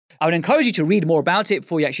I would encourage you to read more about it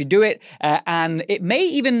before you actually do it. And it may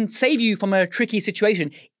even save you from a tricky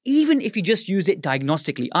situation, even if you just use it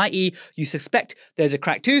diagnostically, i.e. you suspect there's a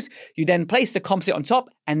cracked tooth, you then place the composite on top,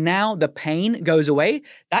 and now the pain goes away.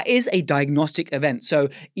 That is a diagnostic event. So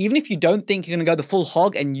even if you don't think you're going to go the full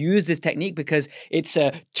hog and use this technique because it's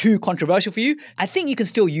too controversial for you, I think you can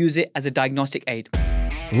still use it as a diagnostic aid.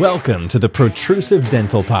 Welcome to the Protrusive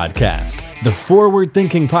Dental Podcast, the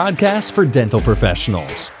forward-thinking podcast for dental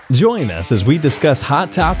professionals. Join us as we discuss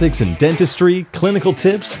hot topics in dentistry, clinical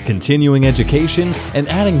tips, continuing education, and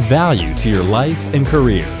adding value to your life and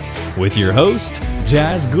career. With your host,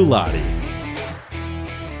 Jazz Gulati.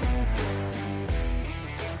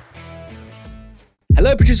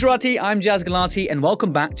 Hello, Protruserati. I'm Jazz Gulati, and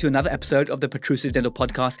welcome back to another episode of the Protrusive Dental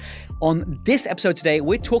Podcast. On this episode today,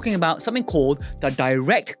 we're talking about something called the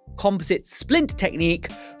direct composite splint technique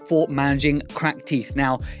for managing cracked teeth.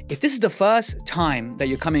 Now, if this is the first time that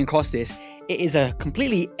you're coming across this, it is a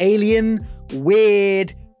completely alien,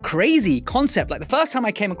 weird, crazy concept. Like the first time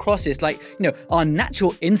I came across this, our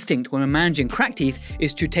natural instinct when we're managing cracked teeth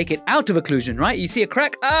is to take it out of occlusion, right? You see a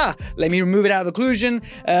crack, let me remove it out of occlusion.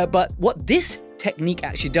 But what this technique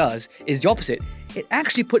actually does is the opposite. It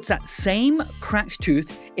actually puts that same cracked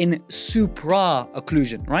tooth in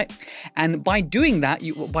supra-occlusion, right? And by doing that,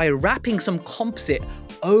 by wrapping some composite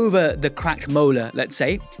over the cracked molar, let's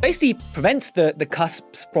say, basically prevents the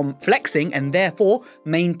cusps from flexing and therefore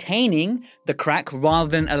maintaining the crack rather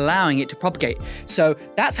than allowing it to propagate. So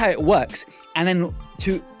that's how it works. And then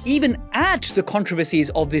to even add to the controversies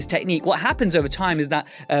of this technique, what happens over time is that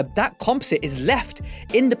that composite is left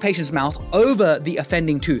in the patient's mouth over the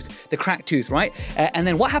offending tooth, the cracked tooth, right? And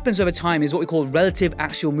then what happens over time is what we call relative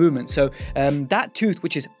axial movement. So that tooth,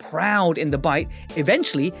 which is proud in the bite,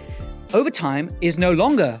 eventually over time is no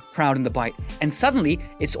longer proud in the bite, and suddenly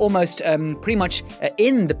it's almost pretty much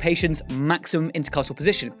in the patient's maximum intercostal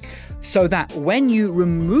position. So that when you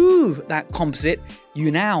remove that composite, you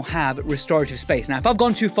now have restorative space. Now, if I've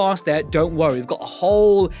gone too fast there, don't worry. We've got a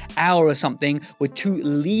whole hour or something with two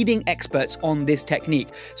leading experts on this technique.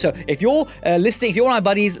 So if you're listening, if you're one of my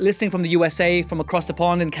buddies listening from the USA, from across the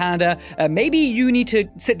pond in Canada, maybe you need to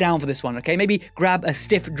sit down for this one, okay? Maybe grab a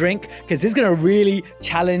stiff drink, because this is going to really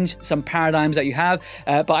challenge some paradigms that you have.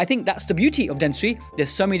 But I think that's the beauty of dentistry. There's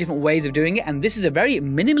so many different ways of doing it, and this is a very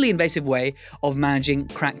minimally invasive way of managing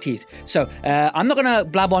cracked teeth. So I'm not going to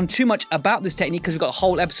blab on too much about this technique because we've got a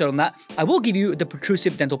whole episode on that. I will give you the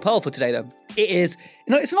protrusive dental pearl for today, though. It is,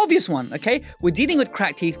 it's an obvious one, okay? We're dealing with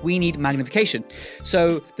cracked teeth, we need magnification.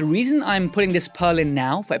 So the reason I'm putting this pearl in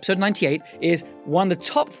now for episode 98 is one of the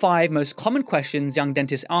top 5 most common questions young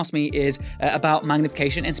dentists ask me is about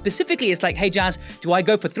magnification. And specifically, it's like, hey, Jazz, do I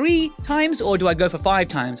go for 3 times or do I go for 5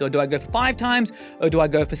 times? Or do I go for 5 times or do I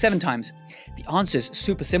go for 7 times? The answer is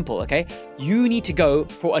super simple, okay? You need to go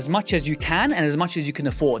for as much as you can and as much as you can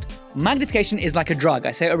afford. Magnification is like a drug.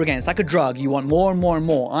 I say it over again. It's like a drug. You want more and more and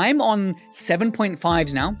more. I'm on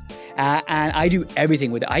 7.5s now, and I do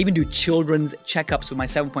everything with it. I even do children's checkups with my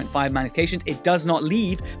 7.5 magnifications. It does not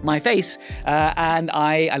leave my face, and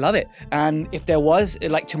I love it. And if there was,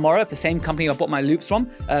 like tomorrow, if the same company I bought my loupes from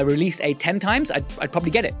released a 10 times, I'd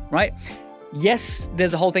probably get it, right? Yes,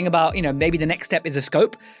 there's a whole thing about, maybe the next step is a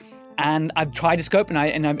scope. And I've tried a scope and I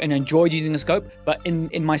enjoyed using a scope, but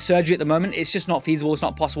in my surgery at the moment, it's just not feasible, it's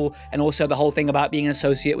not possible. And also the whole thing about being an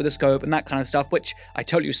associate with a scope and that kind of stuff, which I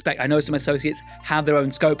totally respect. I know some associates have their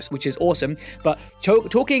own scopes, which is awesome. But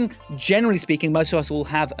talking generally speaking, most of us will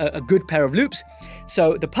have a good pair of loupes.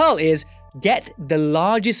 So the pearl is, get the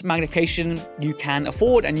largest magnification you can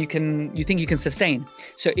afford and you think you can sustain.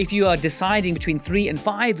 So if you are deciding between 3 and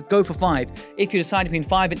 5, go for 5. If you decide between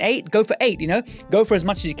 5 and 8, go for 8, Go for as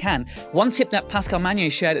much as you can. One tip that Pascal Magnier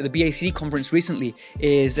shared at the BACD conference recently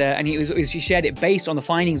is, and he shared it based on the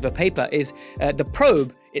findings of a paper, is the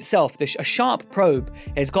probe itself, a sharp probe,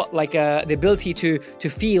 has got the ability to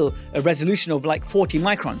feel a resolution of 40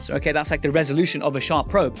 microns. Okay, that's like the resolution of a sharp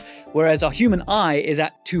probe, whereas our human eye is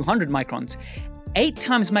at 200 microns. 8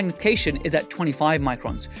 times magnification is at 25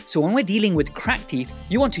 microns. So when we're dealing with cracked teeth,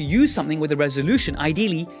 you want to use something with a resolution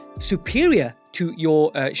ideally superior to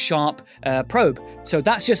your sharp probe. So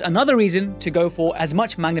that's just another reason to go for as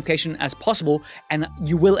much magnification as possible, and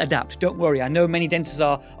you will adapt. Don't worry. I know many dentists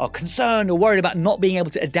are concerned or worried about not being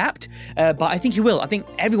able to adapt, but I think you will. I think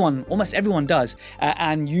almost everyone does.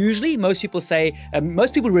 And usually most people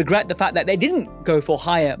regret the fact that they didn't go for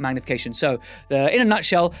higher magnification. So in a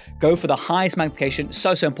nutshell, go for the highest magnification.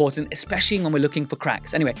 So important, especially when we're looking for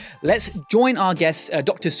cracks. Anyway, let's join our guests,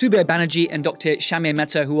 Dr. Subir Banerjee and Dr. Shamir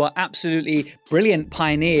Mehta, who are absolutely brilliant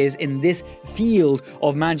pioneers in this field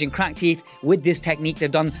of managing cracked teeth with this technique.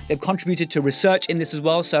 They've contributed to research in this as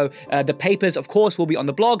well. So the papers, of course, will be on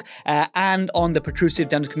the blog and on the Protrusive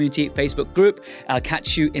Dental Community Facebook group. I'll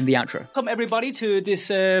catch you in the outro. Welcome everybody to this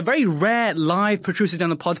very rare live Protrusive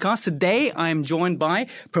Dental podcast. Today I'm joined by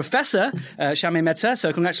Professor Shamir Mehta.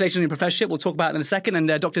 So congratulations on your professorship. We'll talk about it in a second. And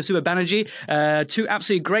Dr. Subir Banerjee, two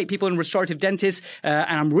absolutely great people in restorative dentists.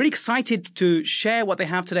 And I'm really excited to share what they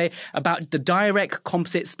have today about the direct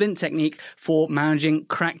composite splint technique for managing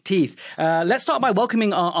cracked teeth. Let's start by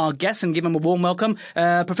welcoming our guests and give them a warm welcome.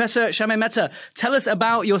 Professor Shamir Mehta, tell us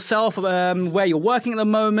about yourself, where you're working at the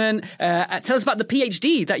moment. Tell us about the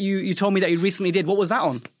PhD that you told me that you recently did. What was that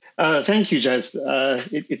on? Thank you, Jazz.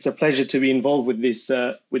 It's a pleasure to be involved with this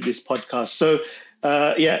podcast. So,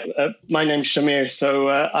 my name's Shamir. So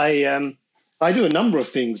I do a number of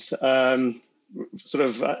things. I'm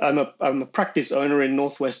a practice owner in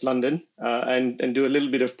Northwest London and do a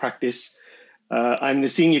little bit of practice. I'm the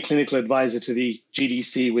senior clinical advisor to the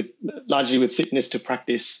GDC largely with fitness to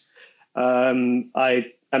practice. I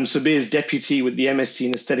am Subir's deputy with the MSc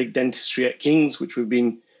in aesthetic dentistry at King's, which we've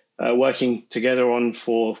been working together on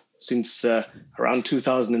since around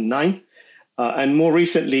 2009. And more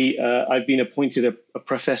recently, I've been appointed a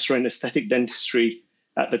professor in aesthetic dentistry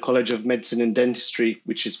at the College of Medicine and Dentistry,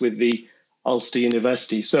 which is with the Ulster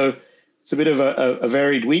University. So it's a bit of a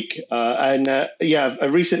varied week.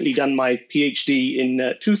 I've recently done my PhD in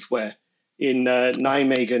toothwear in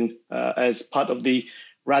Nijmegen as part of the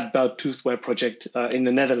Radboud Toothwear project in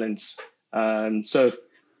the Netherlands. So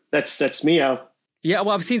that's me. Yeah,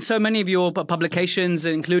 well, I've seen so many of your publications,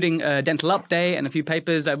 including Dental Update and a few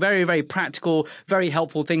papers that are very, very practical, very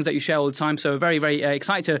helpful things that you share all the time. So very, very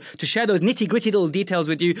excited to share those nitty-gritty little details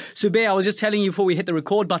with you. Subir, I was just telling you before we hit the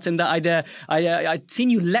record button that I'd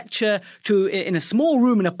seen you lecture in a small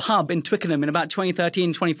room in a pub in Twickenham in about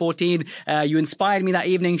 2013, 2014. You inspired me that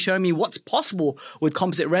evening, showing me what's possible with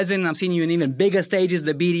composite resin. I've seen you in even bigger stages,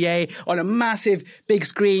 the BDA, on a massive big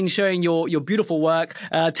screen showing your beautiful work.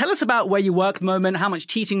 Tell us about where you work at the moment. How much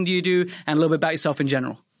teaching do you do, and a little bit about yourself in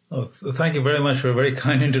general? Oh, thank you very much for a very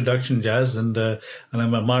kind introduction, Jazz, and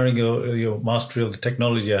I'm admiring your mastery of the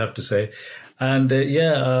technology, I have to say. And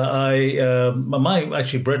my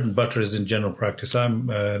actually bread and butter is in general practice. I'm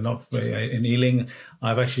not in Ealing.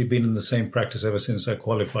 I've actually been in the same practice ever since I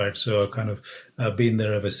qualified, so I've kind of been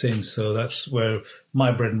there ever since. So that's where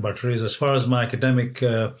my bread and butter is. As far as my academic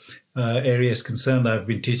area is concerned, I've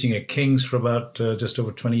been teaching at King's for about just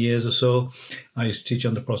over 20 years or so. I used to teach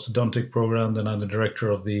on the prosthodontic program, then I'm the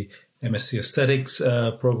director of the MSc Aesthetics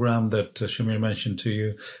program that Shamir mentioned to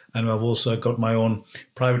you. And I've also got my own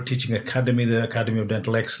private teaching academy, the Academy of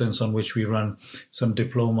Dental Excellence, on which we run some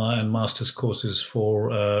diploma and master's courses for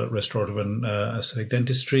restorative and aesthetic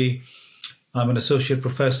dentistry. I'm an associate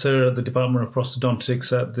professor at the Department of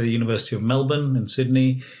Prosthodontics at the University of Melbourne in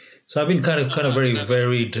Sydney. So I've been kind of very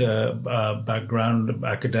varied background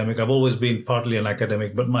academic. I've always been partly an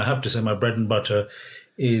academic, but I have to say my bread and butter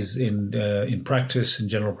is in practice, in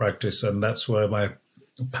general practice, and that's where my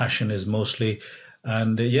passion is mostly.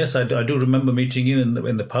 And yes, I do remember meeting you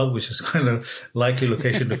in the pub, which is kind of likely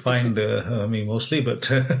location to find me mostly, but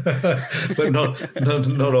but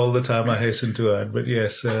not all the time, I hasten to add. But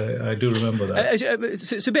yes, I do remember that.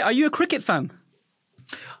 Subir, are you a cricket fan?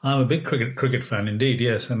 I'm a big cricket fan indeed,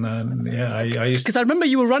 yes, and I used because I remember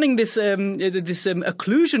you were running this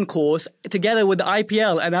occlusion course together with the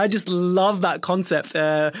IPL, and I just love that concept,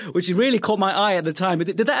 which really caught my eye at the time.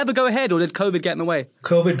 Did that ever go ahead, or did COVID get in the way?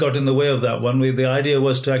 COVID got in the way of that one. The idea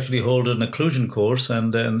was to actually hold an occlusion course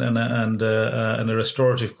and a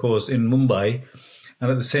restorative course in Mumbai. And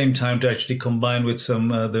at the same time, to actually combine with some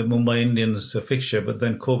the Mumbai Indians fixture, but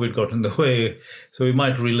then COVID got in the way, so we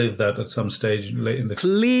might relive that at some stage late in the.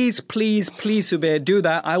 Please, Subir, do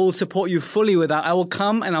that. I will support you fully with that. I will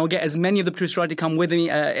come and I will get as many of the Protrusive to come with me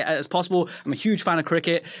as possible. I'm a huge fan of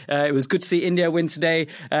cricket. It was good to see India win today.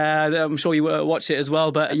 I'm sure you watched it as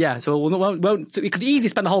well. But yeah, so we could easily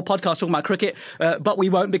spend the whole podcast talking about cricket, but we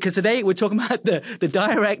won't, because today we're talking about the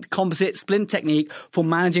direct composite splint technique for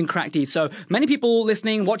managing cracked teeth. So many people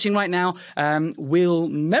listening, watching right now, will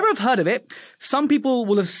never have heard of it. Some people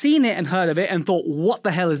will have seen it and heard of it and thought, what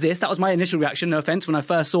the hell is this? That was my initial reaction, no offense, when I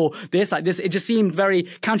first saw this. Like this, it just seemed very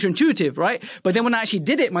counterintuitive, right? But then when I actually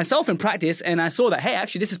did it myself in practice and I saw that, hey,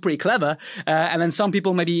 actually, this is pretty clever. And then some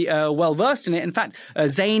people may be well-versed in it. In fact,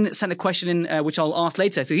 Zain sent a question in, which I'll ask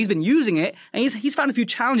later. So he's been using it and he's found a few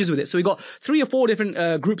challenges with it. So we got 3 or 4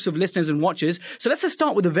 different groups of listeners and watchers. So let's just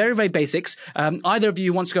start with the very, very basics. Either of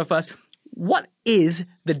you wants to go first. What is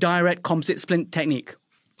the direct composite splint technique?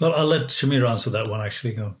 Well, I'll let Shamir answer that one.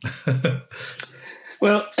 Actually, go.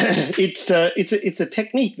 Well, it's a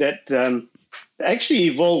technique that actually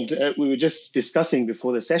evolved. We were just discussing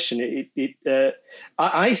before the session.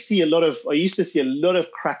 I used to see a lot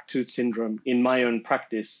of cracked tooth syndrome in my own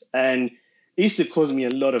practice, and it used to cause me a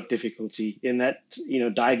lot of difficulty in that,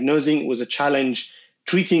 diagnosing was a challenge,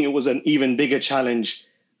 treating it was an even bigger challenge.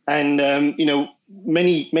 And,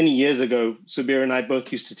 many years ago, Subir and I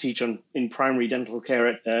both used to teach in primary dental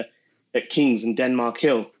care at King's in Denmark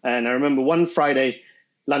Hill. And I remember one Friday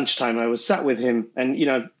lunchtime, I was sat with him and,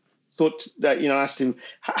 thought that, asked him,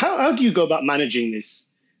 how do you go about managing this?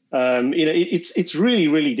 It's really,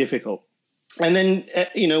 really difficult. And then,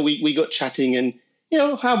 we got chatting and,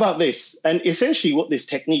 how about this? And essentially what this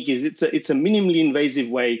technique is, it's a minimally invasive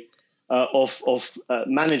way of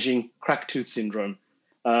managing cracked tooth syndrome.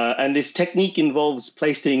 And this technique involves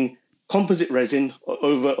placing composite resin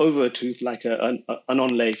over a tooth, like an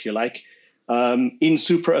onlay, if you like, in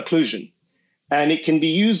supra-occlusion. And it can be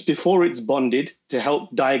used before it's bonded to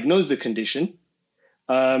help diagnose the condition.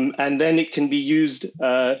 And then it can be used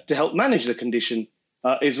to help manage the condition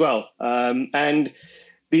as well. And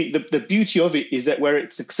the beauty of it is that where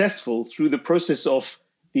it's successful through the process of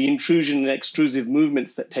the intrusion and extrusive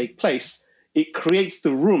movements that take place, it creates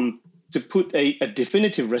the room to put a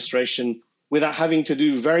definitive restoration without having to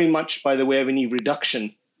do very much by the way of any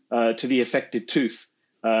reduction to the affected tooth.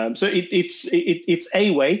 So it's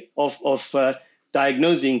a way of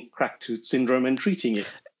diagnosing cracked tooth syndrome and treating it.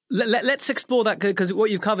 Let's explore that, because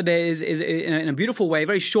what you've covered there is in a beautiful way, a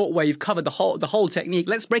very short way. You've covered the whole technique.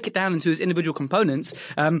 Let's break it down into its individual components.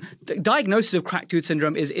 Diagnosis of cracked tooth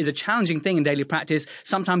syndrome is a challenging thing in daily practice.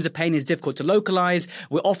 Sometimes the pain is difficult to localize.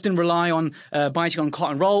 We often rely on biting on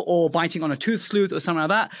cotton roll or biting on a tooth sleuth or something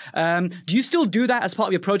like that. Do you still do that as part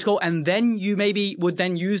of your protocol, and then you maybe would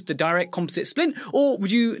then use the direct composite splint, or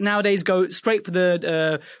would you nowadays go straight for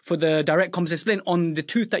the direct composite splint on the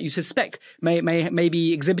tooth that you suspect may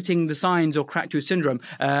be exhibiting the signs of cracked tooth syndrome?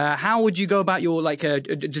 How would you go about your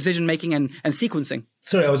decision making and sequencing?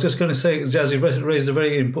 Sorry, I was just going to say, Jazz, you raised a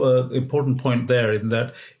very important point there, in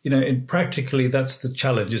that, in practically that's the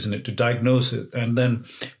challenge, isn't it, to diagnose it. And then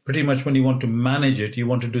pretty much when you want to manage it, you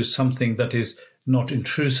want to do something that is not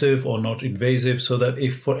intrusive or not invasive, so that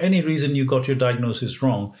if for any reason you got your diagnosis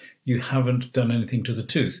wrong, you haven't done anything to the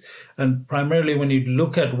tooth. And primarily when you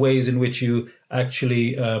look at ways in which you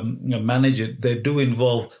actually manage it, they do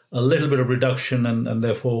involve a little bit of reduction and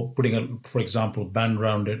therefore putting for example, band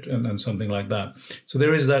around it and something like that. So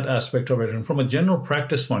there is that aspect of it. And from a general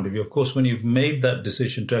practice point of view, of course, when you've made that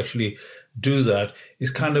decision to actually do that,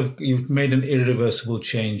 it's you've made an irreversible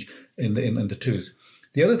change in the tooth.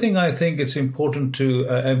 The other thing I think it's important to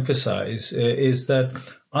emphasize is that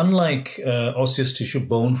unlike osseous tissue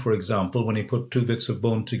bone, for example, when you put two bits of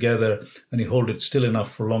bone together and you hold it still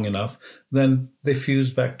enough for long enough, then they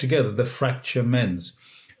fuse back together. The fracture mends.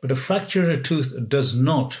 But a fracture in a tooth does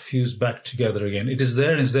not fuse back together again. It is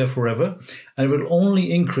there and is there forever, and it will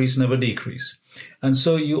only increase, never decrease. And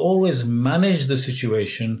so you always manage the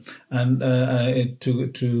situation and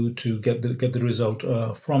to get the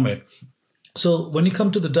result from it. So when you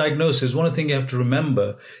come to the diagnosis, one thing you have to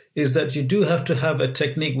remember is that you do have to have a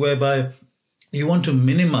technique whereby you want to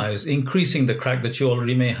minimize increasing the crack that you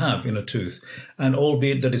already may have in a tooth. And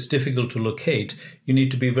albeit that it's difficult to locate, you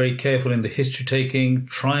need to be very careful in the history taking,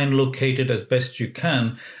 try and locate it as best you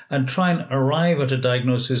can, and try and arrive at a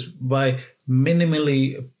diagnosis by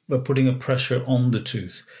minimally putting a pressure on the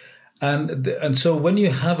tooth. And so when you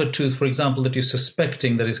have a tooth, for example, that you're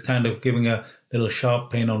suspecting that is kind of giving a little sharp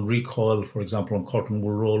pain on recoil, for example, on cotton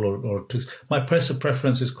wool roll or tooth, my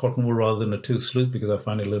preference is cotton wool rather than a tooth sleuth, because I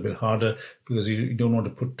find it a little bit harder, because you don't want to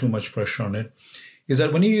put too much pressure on it, is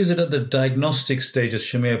that when you use it at the diagnostic stage, as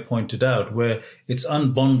Shamir pointed out, where it's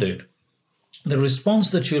unbonded, the response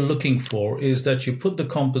that you're looking for is that you put the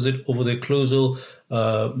composite over the occlusal,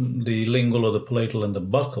 the lingual or the palatal and the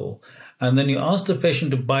buccal, and then you ask the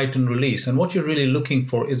patient to bite and release. And what you're really looking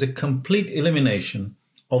for is a complete elimination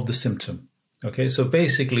of the symptom. Okay, so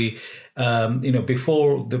basically,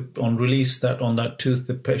 before on release on that tooth,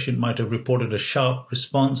 the patient might have reported a sharp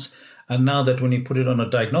response. And now that when you put it on a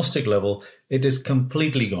diagnostic level, it is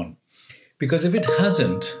completely gone. Because if it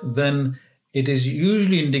hasn't, then it is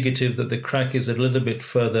usually indicative that the crack is a little bit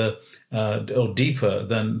further or deeper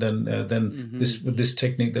than this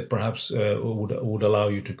technique that perhaps would allow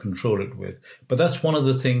you to control it with. But that's one of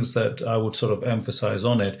the things that I would sort of emphasize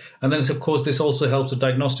on it. And then, of course, this also helps the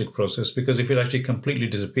diagnostic process, because if it actually completely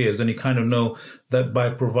disappears, then you kind of know that by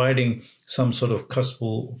providing some sort of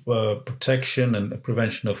cuspal protection and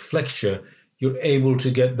prevention of flexure, you're able to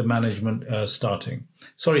get the management starting.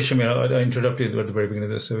 Sorry, Shamir, I interrupted you at the very beginning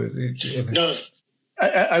of this. No,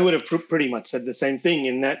 I would have pretty much said the same thing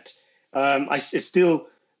in that I still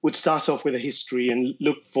would start off with a history and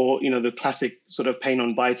look for, the classic sort of pain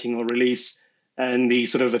on biting or release and the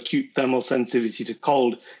sort of acute thermal sensitivity to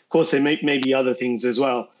cold. Of course, there may be other things as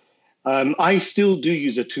well. I still do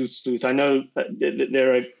use a tooth sleuth. I know that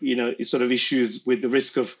there are, sort of issues with the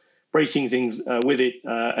risk of breaking things with it.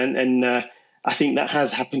 And I think that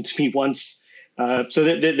has happened to me once. So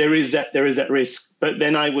there is that risk. But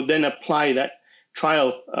then I would then apply that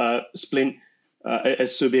trial splint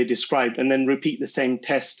as Subir described, and then repeat the same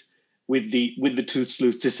test with the tooth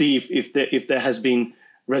sleuth to see if there has been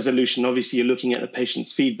resolution. Obviously, you're looking at the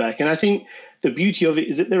patient's feedback. And I think the beauty of it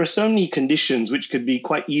is that there are so many conditions which could be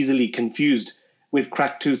quite easily confused with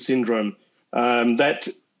cracked tooth syndrome, that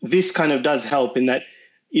this kind of does help in that,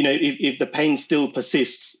 if the pain still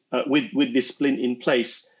persists with this splint in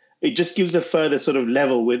place, it just gives a further sort of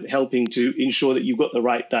level with helping to ensure that you've got the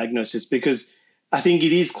right diagnosis, because I think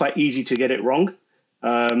it is quite easy to get it wrong,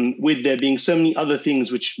 with there being so many other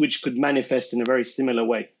things which could manifest in a very similar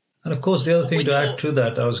way. And of course, the other thing to add to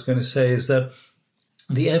that, I was going to say, is that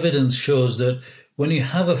the evidence shows that when you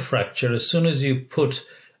have a fracture, as soon as you put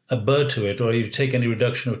a burr to it or you take any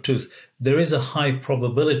reduction of tooth, there is a high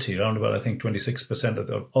probability, around about, I think,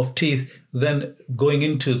 26% of teeth then going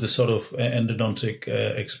into the sort of endodontic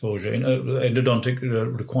exposure, endodontic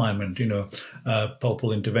requirement,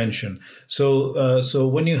 pulpal intervention. So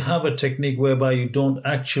when you have a technique whereby you don't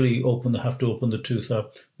actually have to open the tooth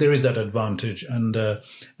up, there is that advantage and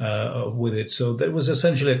with it. So that was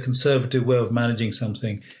essentially a conservative way of managing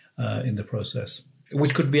something in the process,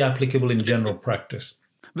 which could be applicable in general practice.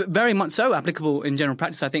 Very much so applicable in general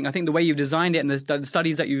practice. I think the way you've designed it and the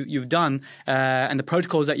studies that you've done and the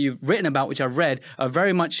protocols that you've written about, which I've read, are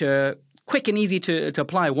very much quick and easy to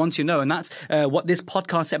apply once you know. And that's what this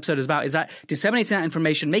podcast episode is about, is that disseminating that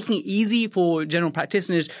information, making it easy for general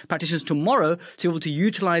practitioners tomorrow to be able to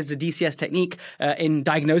utilize the DCS technique in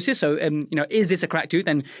diagnosis. So, is this a cracked tooth?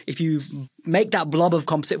 And if you make that blob of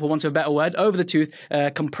composite, for want of a better word, over the tooth,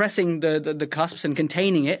 compressing the cusps and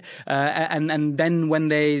containing it, and then when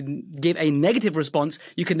they give a negative response,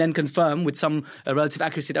 you can then confirm with some relative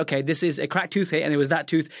accuracy that, okay, this is a cracked tooth here, and it was that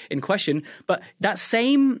tooth in question. But that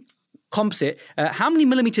same composite, how many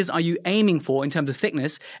millimeters are you aiming for in terms of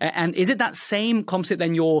thickness? And is it that same composite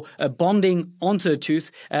then you're bonding onto the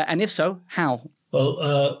tooth? And if so, how?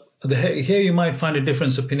 Well, here you might find a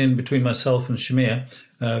different opinion between myself and Shamir,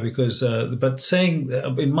 but saying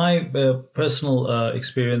in my personal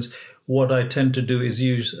experience, what I tend to do is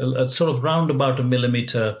use a sort of round about a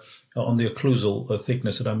millimeter on the occlusal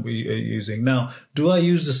thickness that I'm using. Now, do I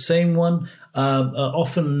use the same one?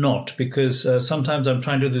 Often not, because sometimes I'm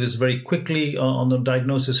trying to do this very quickly on the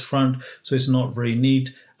diagnosis front, so it's not very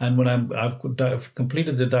neat. And when I've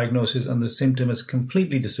completed the diagnosis and the symptom has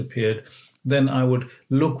completely disappeared, then I would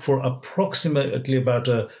look for approximately about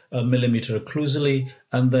a millimeter occlusally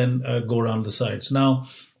and then go around the sides. Now,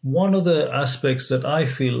 one of the aspects that I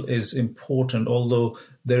feel is important, although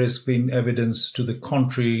there has been evidence to the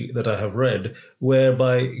contrary that I have read,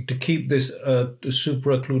 whereby to keep this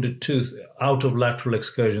supraoccluded tooth out of lateral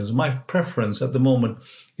excursions, my preference at the moment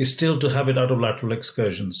is still to have it out of lateral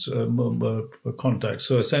excursions contact.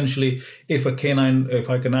 So essentially, if I can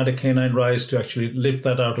add a canine rise to actually lift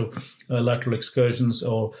that out of lateral excursions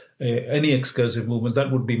or any excursive movements,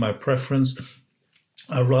 that would be my preference.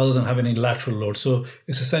 Rather than having any lateral load. So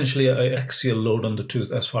it's essentially an axial load on the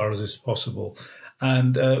tooth as far as is possible.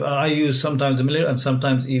 And I use sometimes a millimeter and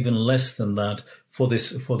sometimes even less than that for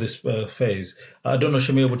this phase. I don't know,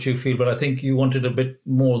 Shamir, what you feel, but I think you wanted a bit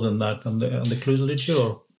more than that on the occlusal, did you?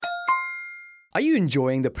 Or? Are you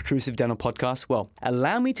enjoying the Protrusive Dental Podcast? Well,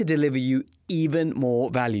 allow me to deliver you even more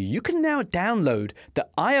value. You can now download the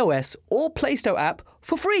iOS or Play Store app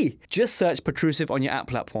for free. Just search Protrusive on your app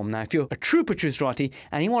platform. Now, if you're a true Protruserati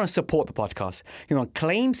and you want to support the podcast, you want to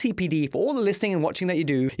claim CPD for all the listening and watching that you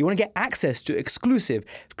do, you want to get access to exclusive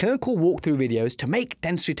clinical walkthrough videos to make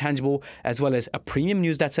dentistry tangible, as well as a premium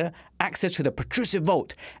newsletter, access to the Protrusive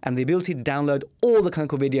Vault, and the ability to download all the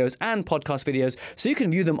clinical videos and podcast videos so you can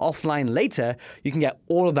view them offline later, you can get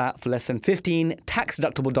all of that for less than $15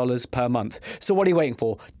 tax-deductible dollars per month. So what are you waiting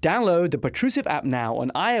for? Download the Protrusive app now on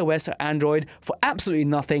iOS or Android for absolutely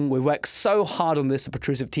nothing. We worked so hard on this, the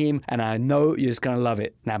Protrusive team, and I know you're just going to love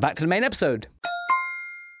it. Now back to the main episode.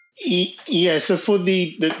 Yeah, so for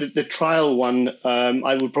the trial one,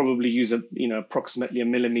 I would probably use approximately a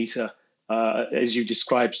millimeter, as you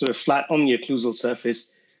described, sort of flat on the occlusal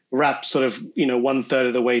surface, wrap sort of 1/3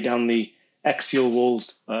 of the way down the axial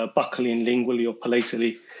walls, buccally and lingually or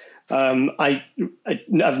palatally. I've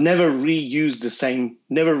never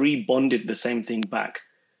never rebonded the same thing back.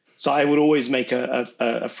 So I would always make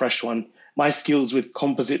a fresh one. My skills with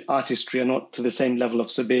composite artistry are not to the same level of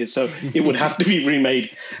Subir, so it would have to be remade.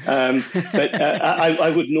 But I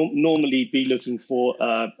would normally be looking for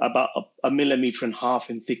about 1.5 millimeters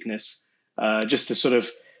in thickness, just to sort of.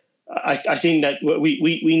 I think that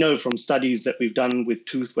we know from studies that we've done with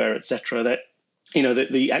tooth wear, etc., that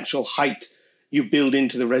that the actual height you build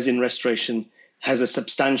into the resin restoration has a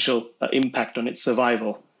substantial impact on its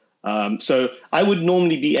survival. So I would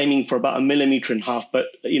normally be aiming for about 1.5 millimeters, but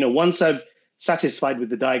once I've satisfied with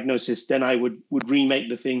the diagnosis, then I would remake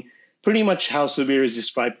the thing pretty much how Subir has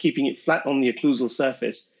described, keeping it flat on the occlusal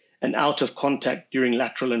surface and out of contact during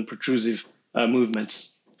lateral and protrusive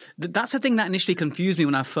movements. That's the thing that initially confused me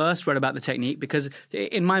when I first read about the technique, because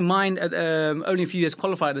in my mind, only a few years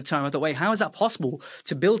qualified at the time, I thought, wait, how is that possible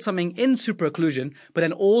to build something in superaocclusion, but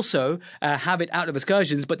then also have it out of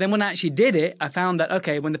excursions? But then when I actually did it, I found that,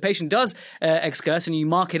 okay, when the patient does excurse and you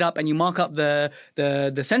mark it up and you mark up the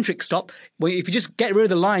centric stop, well, if you just get rid of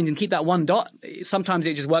the lines and keep that one dot, sometimes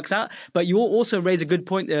it just works out. But you also raise a good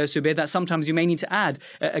point, Subir, that sometimes you may need to add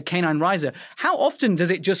a canine riser. How often does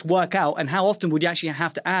it just work out, and how often would you actually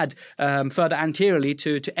have to add further anteriorly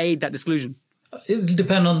to aid that disclusion? It'll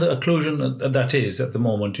depend on the occlusion that is at the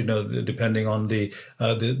moment, depending on the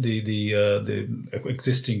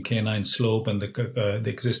existing canine slope and the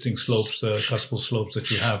existing slopes, cuspal slopes that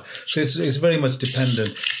you have. So it's very much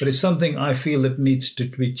dependent, but it's something I feel that needs to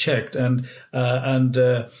be checked. And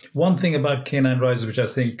one thing about canine risers, which I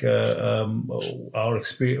think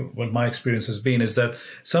my experience has been, is that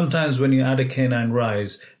sometimes when you add a canine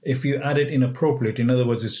rise, if you add it inappropriately, in other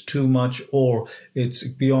words, it's too much or it's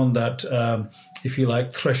beyond that, if you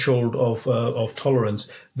like, threshold of tolerance,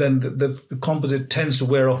 then the composite tends to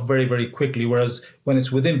wear off very, very quickly. Whereas when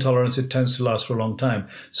it's within tolerance, it tends to last for a long time.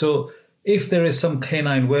 So if there is some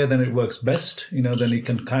canine wear, then it works best. Then it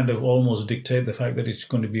can kind of almost dictate the fact that it's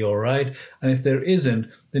going to be all right. And if there isn't,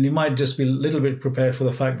 then you might just be a little bit prepared for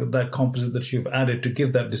the fact that that composite that you've added to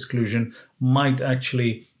give that disclusion might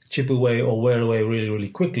actually chip away or wear away really, really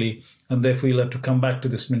quickly, and therefore you'll have to come back to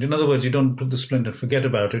the splint. In other words, you don't put the splint and forget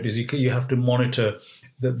about it. You have to monitor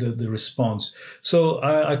the response. So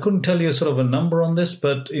I couldn't tell you sort of a number on this,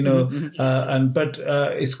 but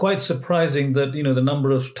it's quite surprising that the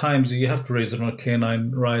number of times you have to raise it on a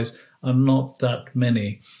canine rise are not that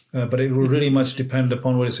many. But it will really much depend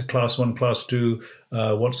upon whether it's a class 1, class 2,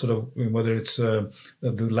 what sort of, whether it's the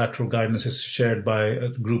lateral guidance is shared by a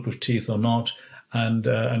group of teeth or not. And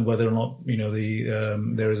whether or not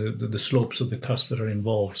there is the slopes of the cusp that are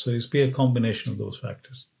involved. So it's be a combination of those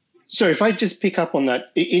factors. So if I just pick up on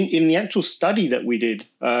that, in the actual study that we did,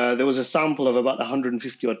 there was a sample of about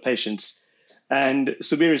 150 odd patients, and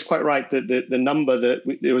Subir is quite right that the number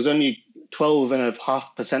there was only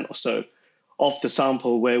 12.5% or so of the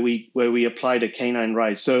sample where we applied a canine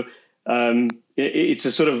rise. So it's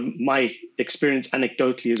a sort of my experience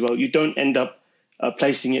anecdotally as well. You don't end up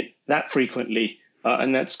placing it that frequently.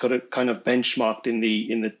 And that's got it kind of benchmarked in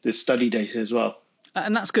the study data as well.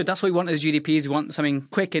 And that's good. That's what we want as GDPs. We want something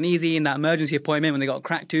quick and easy in that emergency appointment when they got a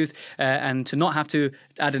cracked tooth, and to not have to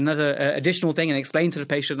add another additional thing and explain to the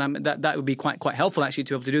patient. That would be quite helpful actually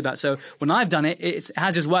to be able to do that. So when I've done it, it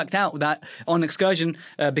has just worked out that on excursion,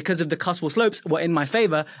 because of the cuspal slopes were in my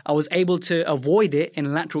favor, I was able to avoid it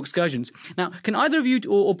in lateral excursions. Now, can either of you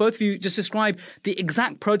or both of you just describe the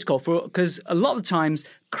exact protocol because a lot of times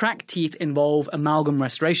cracked teeth involve amalgam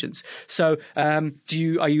restorations. So are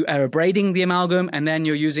you aerobraiding the amalgam and then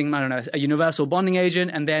you're using, a universal bonding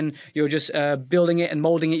agent, and then you're just building it and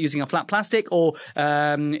molding it using a flat plastic, or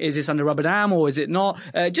is this under rubber dam, or is it not?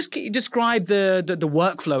 Just describe the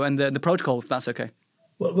workflow and the protocol, if that's okay.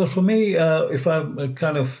 Well, for me, if I'm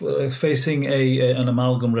kind of facing an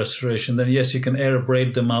amalgam restoration, then yes, you can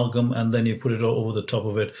aerobraid the amalgam and then you put it over the top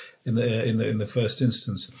of it in the first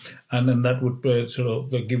instance, and then that would sort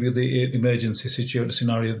of give you the emergency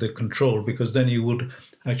scenario, the control, because then you would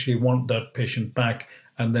actually want that patient back,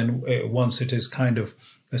 and then once it is kind of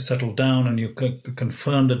settled down and you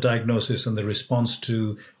confirm the diagnosis and the response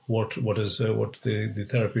to what the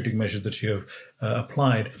therapeutic measure that you have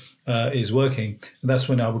applied is working, and that's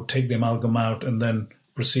when I would take the amalgam out and then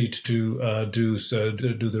proceed to do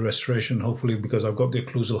the restoration. Hopefully, because I've got the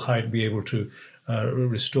occlusal height, be able to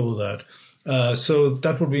restore that. So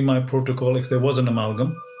that would be my protocol if there was an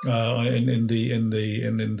amalgam in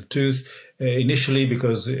the tooth initially,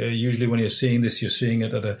 because usually when you're seeing this, you're seeing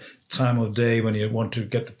it at a time of day when you want to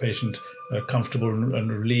get the patient comfortable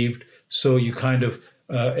and relieved. So you kind of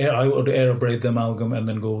I would aerabrate the amalgam and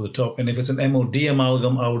then go over the top. And if it's an MOD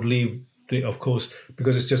amalgam, I would leave of course,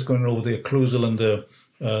 because it's just going over the occlusal and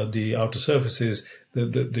the outer surfaces,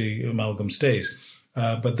 the amalgam stays.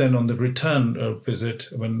 But then on the return visit,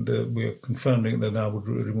 when we are confirming, then I would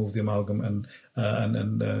remove the amalgam and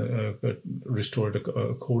restore it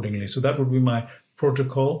accordingly. So that would be my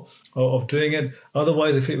protocol of doing it.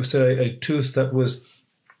 Otherwise, if it was a tooth that was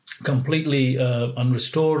completely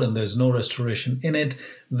unrestored and there's no restoration in it,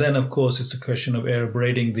 then of course it's a question of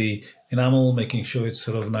aerabrating the enamel, making sure it's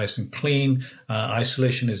sort of nice and clean.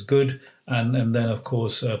 Isolation is good, and then of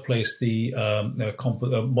course place the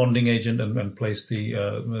bonding agent and place the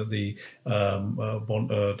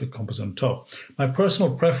composite on top. My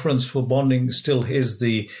personal preference for bonding still is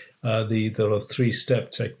the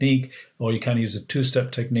 3-step technique, or you can use a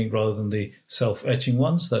 2-step technique rather than the self-etching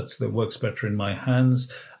ones. That works better in my hands.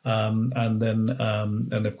 And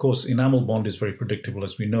of course, enamel bond is very predictable,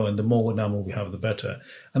 as we know, and the more enamel we have, the better.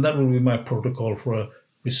 And that will be my protocol for a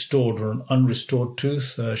restored or an unrestored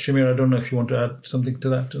tooth. Shamir, I don't know if you want to add something to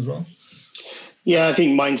that as well. Yeah, I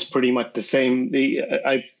think mine's pretty much the same.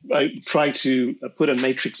 I try to put a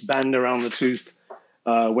matrix band around the tooth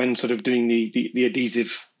when sort of doing the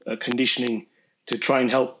adhesive conditioning to try and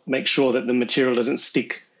help make sure that the material doesn't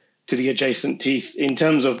stick to the adjacent teeth. In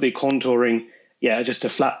terms of the contouring, yeah, just a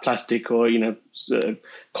flat plastic or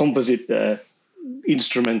composite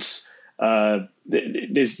instruments.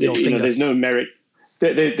 There's no merit.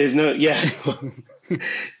 There's no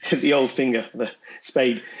the old finger, the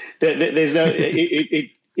spade. There's no.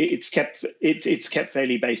 It's kept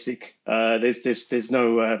fairly basic. There's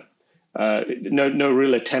no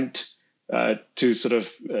real attempt to sort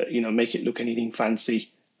of make it look anything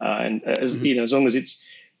fancy. And as long as it's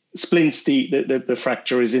splints, the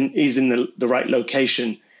fracture is in the right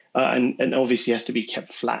location, and obviously has to be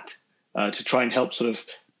kept flat to try and help sort of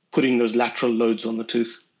putting those lateral loads on the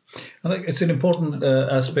tooth. I think it's an important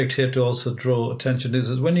aspect here to also draw attention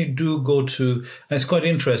is when you do go to, and it's quite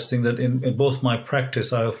interesting that in both my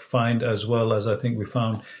practice I find, as well as I think we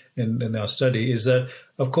found in our study, is that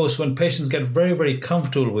of course when patients get very, very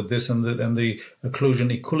comfortable with this and the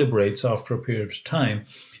occlusion equilibrates after a period of time,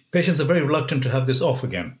 patients are very reluctant to have this off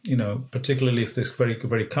again, particularly if they're very,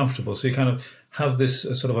 very comfortable. So you kind of have this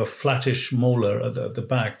sort of a flattish molar at the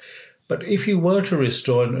back. But if you were to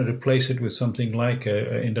restore and replace it with something like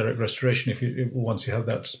indirect restoration, once you have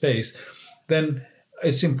that space, then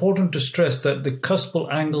it's important to stress that the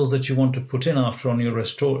cuspal angles that you want to put in after on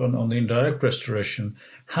the indirect restoration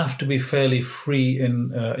have to be fairly free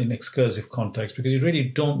in excursive context, because you really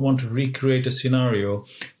don't want to recreate a scenario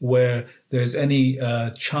where there's any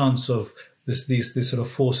chance of these sort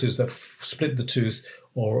of forces that split the tooth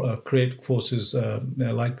or create forces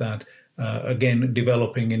like that. Again,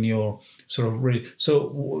 developing in your sort of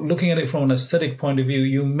so looking at it from an aesthetic point of view,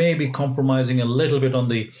 you may be compromising a little bit on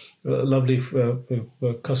the lovely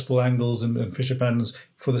cuspal angles and fissure patterns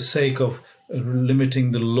for the sake of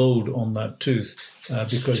limiting the load on that tooth,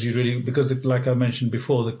 because like I mentioned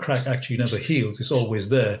before, the crack actually never heals. It's always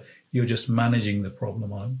there. You're just managing the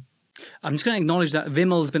problem on it. I'm just going to acknowledge that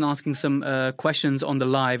Vimal's been asking some questions on the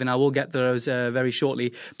live, and I will get those very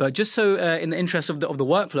shortly. But just so in the interest of the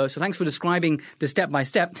workflow, so thanks for describing the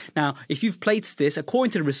step-by-step. Now, if you've placed this,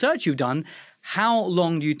 according to the research you've done, how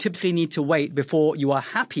long do you typically need to wait before you are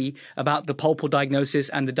happy about the pulpal diagnosis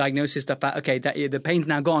and the diagnosis that the pain's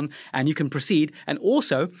now gone and you can proceed? And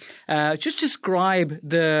also, just describe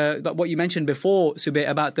what you mentioned before, Subir,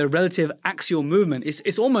 about the relative axial movement.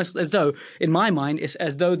 It's almost as though, in my mind, it's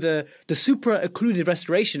as though the supra-occluded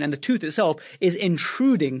restoration and the tooth itself is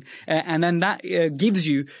intruding, and then that gives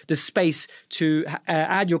you the space to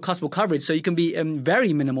add your cuspal coverage, so you can be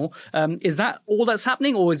very minimal. Is that all that's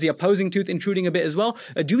happening, or is the opposing tooth intruding a bit as well?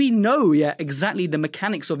 Do we know exactly the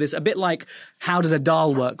mechanics of this? A bit like, how does a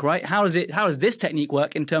dial work, right? How does this technique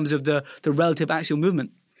work in terms of the relative axial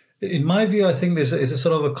movement? In my view, I think there's a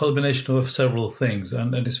sort of a culmination of several things,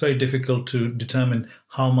 and it's very difficult to determine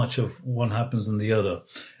how much of one happens than the other.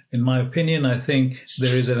 In my opinion, I think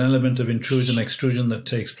there is an element of intrusion, extrusion that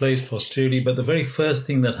takes place posteriorly, but the very first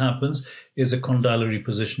thing that happens is a condyle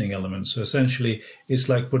repositioning element. So essentially, it's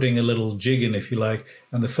like putting a little jig in, if you like,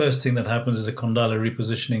 and the first thing that happens is a condyle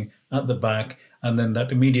repositioning at the back, and then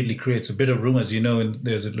that immediately creates a bit of room. As you know,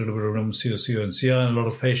 there's a little bit of room, CO and CI in a lot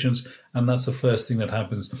of patients, and that's the first thing that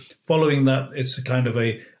happens. Following that, it's a kind of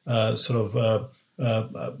a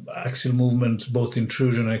axial movement, both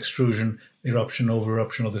intrusion and extrusion, eruption over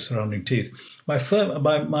eruption of the surrounding teeth. My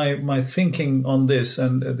thinking on this,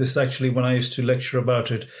 and this actually when I used to lecture about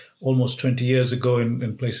it almost 20 years ago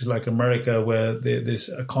in places like America, where this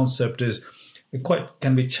concept is it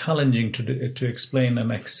can be challenging to explain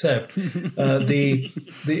and accept. The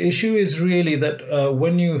issue is really that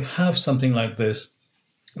when you have something like this,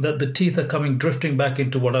 that the teeth are drifting back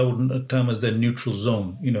into what I would term as their neutral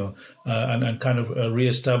zone, and kind of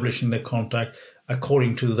reestablishing their contact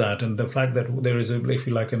according to that. And the fact that there is, if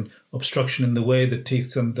you like, an obstruction in the way, the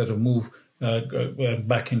teeth that move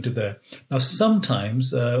back into there. Now,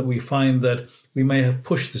 sometimes we find that we may have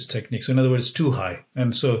pushed this technique. So in other words, too high.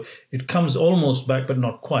 And so it comes almost back, but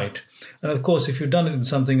not quite. And of course, if you've done it in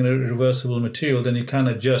something in a reversible material, then you can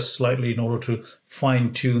adjust slightly in order to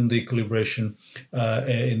fine tune the equilibration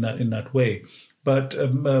in that way. But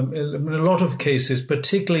in a lot of cases,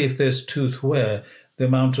 particularly if there's tooth wear, the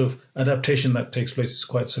amount of adaptation that takes place is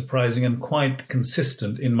quite surprising and quite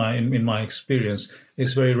consistent in my experience.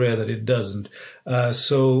 It's very rare that it doesn't.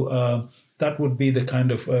 That would be the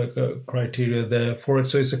kind of criteria there for it.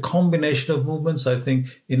 So it's a combination of movements. I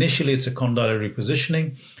think initially it's a condyle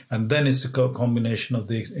repositioning, and then it's a combination of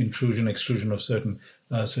the intrusion, extrusion of certain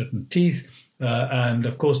teeth. And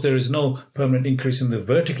of course, there is no permanent increase in the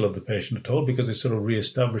vertical of the patient at all, because it sort of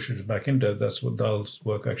reestablishes back into it. That's what Dahl's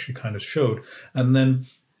work actually kind of showed. And then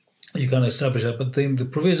you can establish that. But the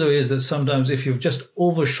proviso is that sometimes if you've just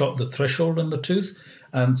overshot the threshold in the tooth,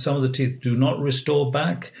 and some of the teeth do not restore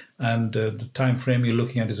back, and the time frame you're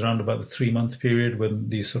looking at is around about the 3-month period when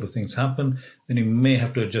these sort of things happen, then you may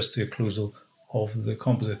have to adjust the occlusal of the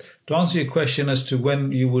composite. To answer your question as to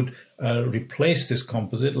when you would replace this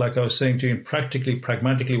composite, like I was saying to you,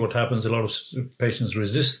 pragmatically, what happens, a lot of patients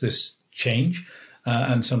resist this change.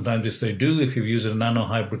 And sometimes if they do, if you've used a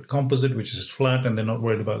nanohybrid composite, which is flat and they're not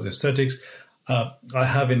worried about the aesthetics, I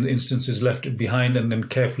have in instances left it behind and then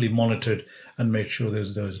carefully monitored and made sure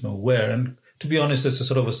there's no wear. And to be honest, it's a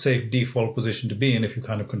sort of a safe default position to be in if you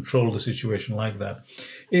kind of control the situation like that.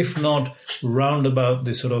 If not, round about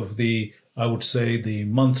I would say the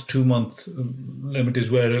 2-month limit is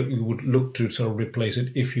where you would look to sort of replace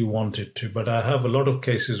it if you wanted to. But I have a lot of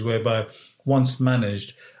cases whereby once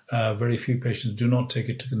managed, very few patients do not take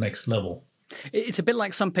it to the next level. It's a bit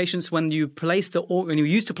like some patients when you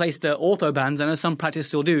used to place the ortho bands. I know some practices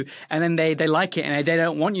still do, and then they like it and they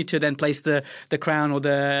don't want you to then place the crown or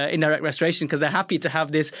the indirect restoration because they're happy to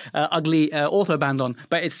have this ugly ortho band on,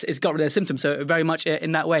 but it's got rid of their symptoms. So very much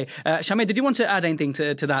in that way. Shamir, did you want to add anything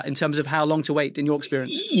to that in terms of how long to wait in your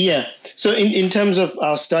experience? Yeah. So in terms of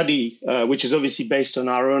our study, which is obviously based on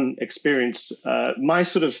our own experience, my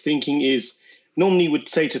sort of thinking is, normally would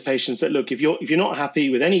say to patients that, look, if you're not happy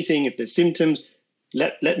with anything, if there's symptoms,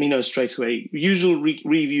 let me know straight away. Usual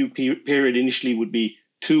review period initially would be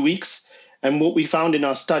 2 weeks. And what we found in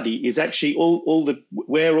our study is actually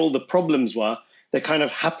where all the problems were, they kind of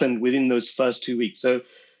happened within those first 2 weeks. So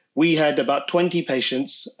we had about 20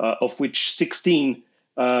 patients, of which 16,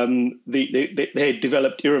 they had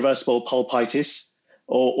developed irreversible pulpitis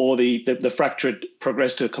or the fracture had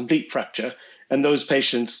progressed to a complete fracture. And those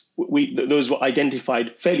patients, those were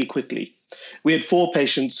identified fairly quickly. We had 4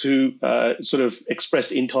 patients who sort of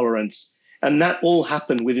expressed intolerance, and that all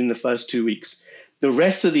happened within the first 2 weeks. The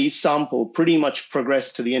rest of the sample pretty much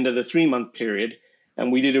progressed to the end of the 3-month period, and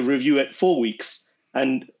we did a review at 4 weeks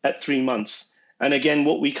and at 3 months. And again,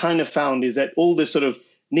 what we kind of found is that all the sort of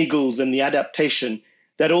niggles and the adaptation,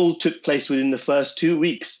 that all took place within the first 2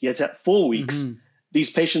 weeks, yet at 4 weeks, these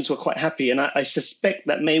patients were quite happy. And I suspect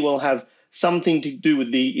that may well have something to do with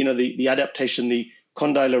the adaptation, the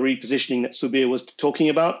condylar repositioning that Subir was talking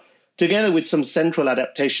about, together with some central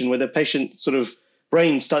adaptation where the patient sort of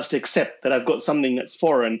brain starts to accept that I've got something that's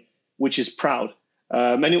foreign, which is proud.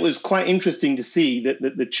 And it was quite interesting to see that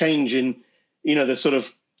the change in, the sort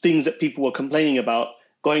of things that people were complaining about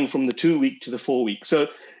going from the 2 week to the 4 week. So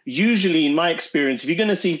usually in my experience, if you're going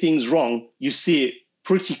to see things wrong, you see it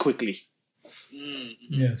pretty quickly.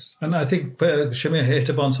 Yes, and I think Shamir hit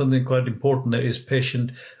upon something quite important. That is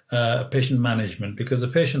patient management, because the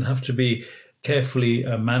patient have to be carefully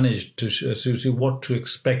managed to see what to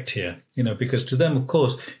expect here. Because to them, of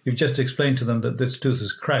course, you've just explained to them that this tooth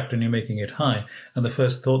is cracked and you're making it high, and the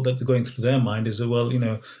first thought that's going through their mind is, well,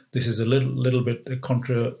 this is a little bit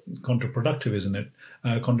counterproductive, isn't it?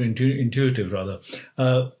 Counterintuitive rather.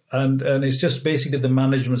 And it's just basically the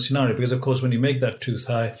management scenario, because of course when you make that tooth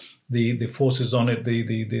high, the forces on it,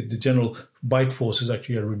 the general bite forces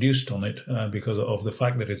actually are reduced on it because of the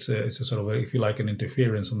fact that it's a sort of if you like, an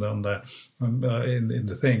interference in the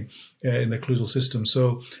occlusal system.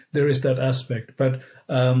 So there is that aspect, but.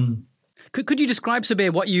 Could you describe,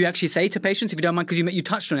 Sabir, what you actually say to patients, if you don't mind, because you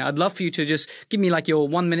touched on it? I'd love for you to just give me like your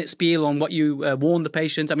 1 minute spiel on what you warn the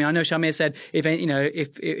patients. I mean, I know Shamir said if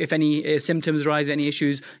any symptoms arise, any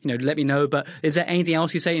issues, let me know. But is there anything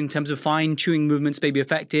else you say in terms of fine chewing movements may be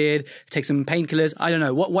affected? Take some painkillers. I don't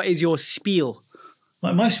know. What is your spiel?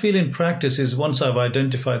 My spiel in practice is once I've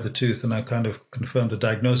identified the tooth and I kind of confirm the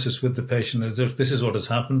diagnosis with the patient, as if this is what has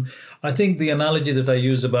happened. I think the analogy that I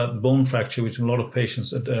used about bone fracture, which a lot of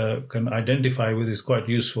patients can identify with, is quite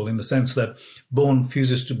useful in the sense that bone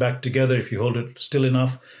fuses back together if you hold it still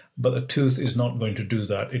enough, but a tooth is not going to do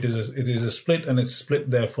that. It is a split, and it's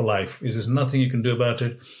split there for life. There's nothing you can do about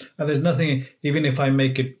it. And there's nothing, even if I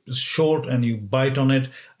make it short and you bite on it,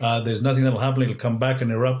 there's nothing that will happen. It'll come back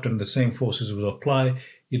and erupt, and the same forces will apply.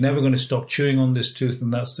 You're never going to stop chewing on this tooth,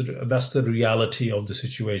 and that's the reality of the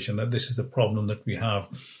situation, that this is the problem that we have.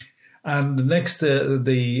 And the next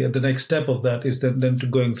step of that is then to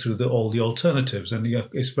going through all the alternatives. And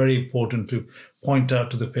it's very important to point out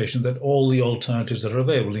to the patient that all the alternatives that are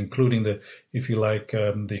available, including the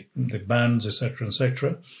bands, etc.,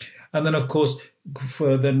 etc. And then, of course,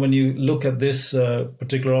 then when you look at this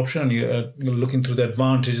particular option and you're looking through the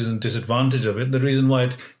advantages and disadvantages of it, the reason why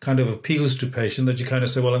it kind of appeals to patient that you kind of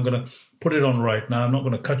say, well, I'm going to put it on right now. I'm not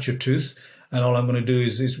going to cut your tooth. And all I'm going to do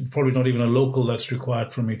is probably not even a local that's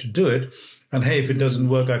required for me to do it. And hey, if it doesn't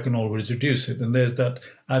work, I can always reduce it. And there's that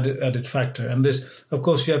added factor. And this, of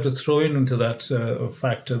course, you have to throw into that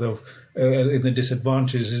factor of in the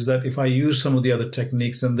disadvantages is that if I use some of the other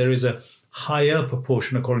techniques, then there is a higher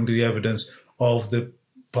proportion, according to the evidence, of the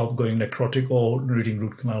pulp going necrotic or needing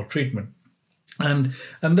root canal treatment. And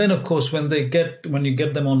then, of course, when you get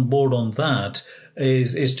them on board on that,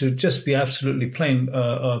 is to just be absolutely plain,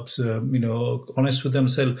 honest with them.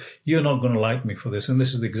 Say, you're not going to like me for this, and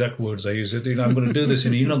this is the exact words I use. I'm going to do this,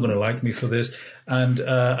 and you're not going to like me for this. But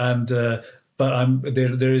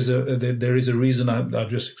there is a reason. I've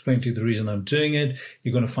just explained to you the reason I'm doing it.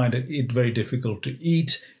 You're going to find it very difficult to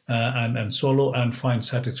eat and swallow and find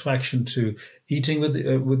satisfaction to eating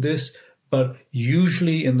with this. But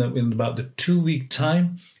usually in about the 2-week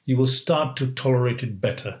time, you will start to tolerate it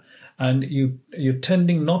better. And you're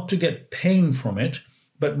tending not to get pain from it,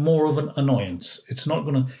 but more of an annoyance. It's not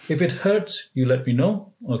going to, if it hurts, you let me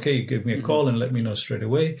know. Okay, you give me a call and let me know straight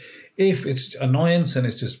away. If it's annoyance and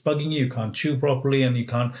it's just bugging you can't chew properly and you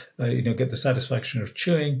can't get the satisfaction of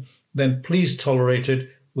chewing, then please tolerate it.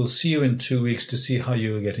 We'll see you in 2 weeks to see how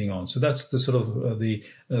you're getting on. So that's the sort of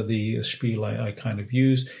the spiel I kind of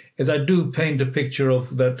use. Is I do paint a picture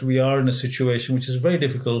of that we are in a situation which is very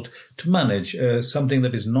difficult to manage, something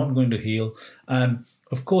that is not going to heal. And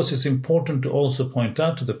of course, it's important to also point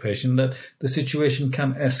out to the patient that the situation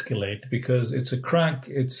can escalate because it's a crack.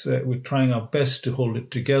 We're trying our best to hold it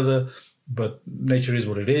together, but nature is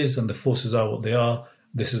what it is, and the forces are what they are.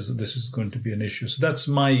 This is going to be an issue. So that's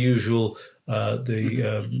my usual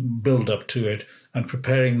build up to it and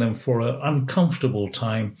preparing them for an uncomfortable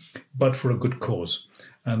time, but for a good cause.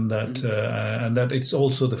 And that it's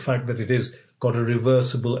also the fact that it is got a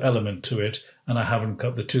reversible element to it, and I haven't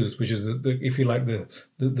cut the tooth, which is if you like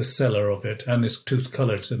the seller of it, and it's tooth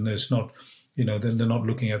colored, and it's not, then they're not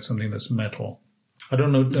looking at something that's metal. I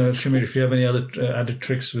don't know, Shamir, if you have any other added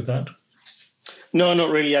tricks with that. No, not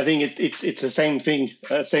really. I think it's the same thing,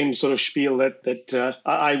 same sort of spiel that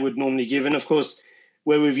I would normally give. And of course,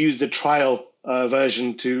 where we've used the trial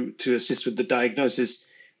version to assist with the diagnosis,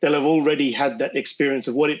 they'll have already had that experience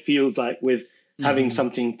of what it feels like with having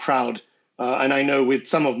something proud. And I know with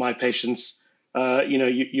some of my patients,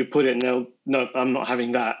 you put it and they'll, no, I'm not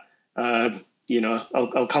having that.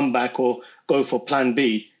 I'll come back or go for plan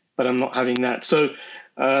B, but I'm not having that. So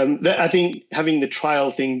I think having the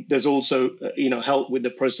trial thing, there's also, help with the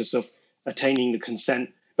process of attaining the consent.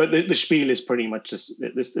 But the spiel is pretty much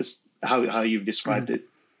this how you've described it.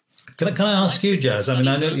 Can I ask you, Jazz? I mean,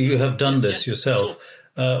 I know you have done this yourself.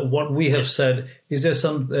 What we have said, is there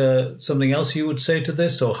something else you would say to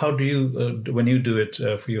this? Or how do you, when you do it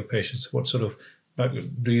for your patients, what sort of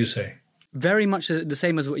do you say? Very much the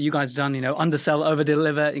same as what you guys have done, undersell,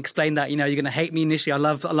 over-deliver, explain that, you're going to hate me initially. I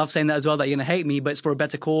love saying that as well, that you're going to hate me, but it's for a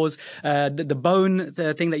better cause. The bone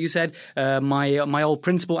thing that you said, my old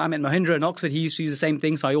principal, Amit Mohindra in Oxford, he used to use the same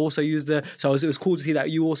thing. So I also used it was cool to see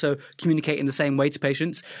that you also communicate in the same way to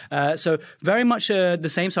patients. So very much the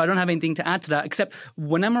same. So I don't have anything to add to that, except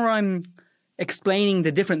whenever I'm explaining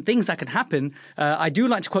the different things that can happen, I do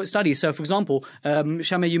like to quote studies. So, for example,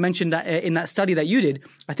 Shamir, you mentioned that in that study that you did,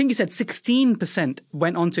 I think you said 16%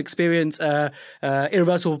 went on to experience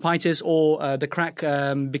irreversible pulpitis or the crack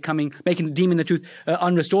deeming the tooth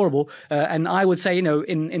unrestorable. And I would say,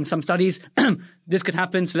 in some studies, this could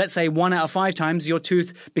happen. So let's say 1 out of 5 times your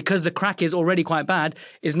tooth, because the crack is already quite bad,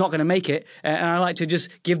 is not going to make it. And I like to just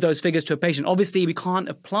give those figures to a patient. Obviously, we can't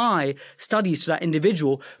apply studies to that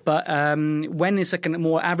individual, but when it's like a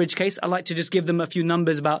more average case, I like to just give them a few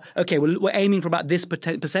numbers about, okay, we're aiming for about this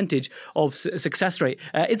percentage of success rate.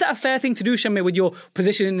 Is that a fair thing to do, Shamir, with your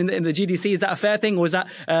position in the GDC? Is that a fair thing, or is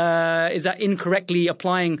that incorrectly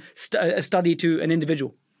applying a study to an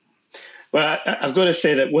individual? Well, I've got to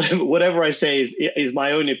say that whatever I say is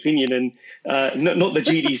my own opinion and not the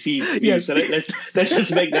GDC's view. Yes. So let's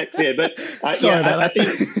just make that clear. But I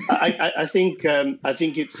think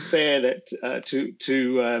it's fair that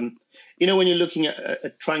to when you're looking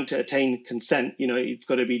at trying to attain consent, it's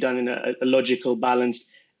got to be done in a logical,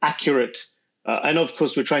 balanced, accurate, and of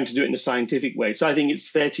course we're trying to do it in a scientific way. So I think it's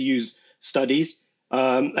fair to use studies.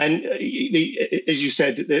 As you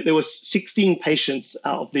said, there was 16 patients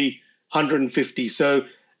out of the 150, so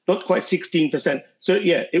not quite 16%. So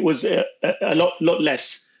yeah, it was a lot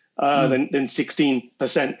less than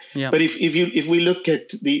 16%. Yeah. But if we look at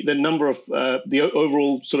the number of the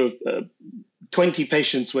overall sort of 20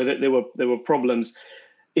 patients where there were problems,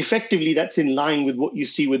 effectively that's in line with what you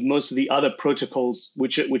see with most of the other protocols,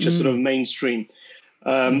 which are sort of mainstream.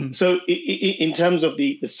 So in terms of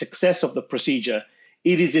the success of the procedure,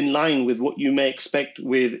 it is in line with what you may expect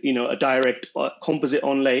with, a direct composite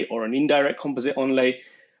onlay or an indirect composite onlay,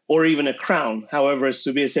 or even a crown. However, as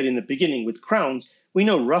Subir said in the beginning, with crowns, we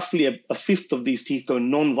know roughly a fifth of these teeth go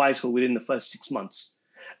non-vital within the first 6 months.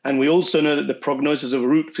 And we also know that the prognosis of a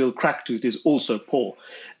root-filled cracked tooth is also poor.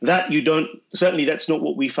 Certainly that's not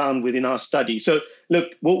what we found within our study. So look,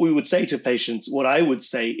 what we would say to patients, what I would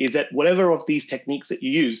say is that whatever of these techniques that you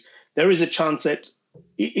use, there is a chance that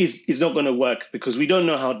is not going to work because we don't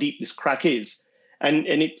know how deep this crack is. And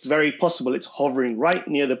it's very possible it's hovering right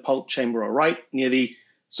near the pulp chamber or right near the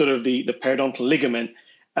sort of the periodontal ligament.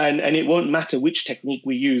 And it won't matter which technique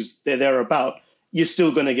we use, thereabout, you're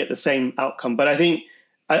still going to get the same outcome. But I think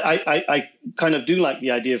I kind of do like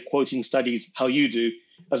the idea of quoting studies how you do,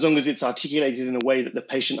 as long as it's articulated in a way that the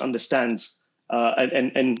patient understands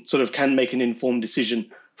and sort of can make an informed decision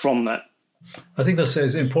from that. I think that's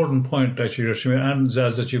an important point, actually, Rashmi and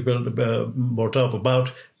Zaz, that you brought up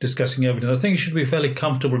about discussing evidence. I think you should be fairly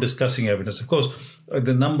comfortable discussing evidence. Of course,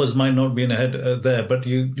 the numbers might not be in ahead there, but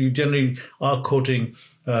you generally are quoting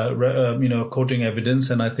evidence,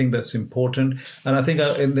 and I think that's important. And I think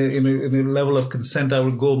in the level of consent, I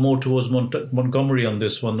would go more towards Montgomery on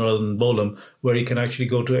this one rather than Bolam, where you can actually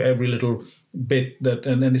go to every little bit that,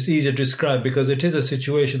 and it's easier to describe because it is a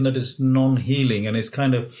situation that is non-healing, and it's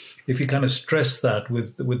kind of, if you kind of stress that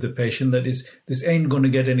with the patient, that is, this ain't going to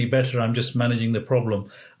get any better, I'm just managing the problem,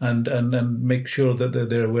 and make sure that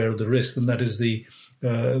they're aware of the risk, and that is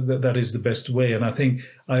the best way. And I think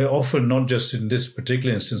I often, not just in this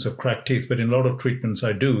particular instance of cracked teeth, but in a lot of treatments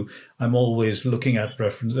I'm always looking at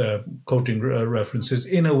quoting references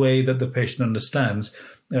in a way that the patient understands.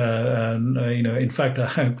 In fact,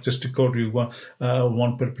 just to quote you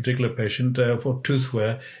one particular patient for tooth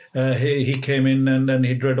wear, he came in and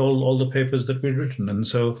he'd read all the papers that we'd written, and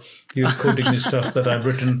so he was quoting me stuff that I'd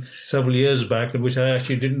written several years back, and which I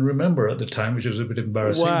actually didn't remember at the time, which was a bit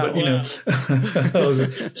embarrassing. Wow.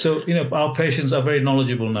 But so our patients are very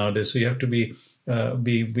knowledgeable nowadays, so you have to be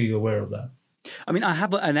aware of that. I mean, I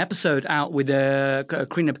have an episode out with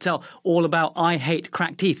Karina Patel all about I hate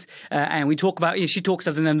cracked teeth. And we talk about, she talks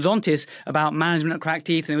as an endodontist about management of cracked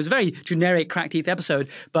teeth. And it was a very generic cracked teeth episode.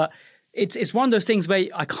 But it's one of those things where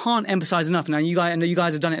I can't emphasize enough. Now, I know you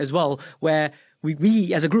guys have done it as well, where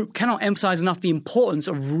we as a group cannot emphasize enough the importance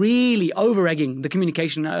of really over-egging the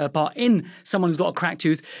communication part in someone who's got a cracked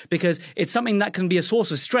tooth, because it's something that can be a source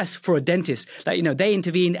of stress for a dentist. That, they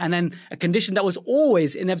intervene, and then a condition that was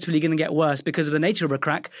always inevitably going to get worse because of the nature of a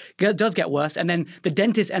crack does get worse, and then the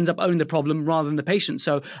dentist ends up owning the problem rather than the patient.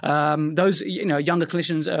 So those younger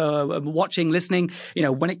clinicians watching, listening,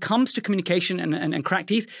 when it comes to communication and cracked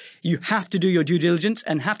teeth, you have to do your due diligence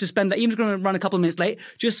and have to spend that, even if you're going to run a couple of minutes late,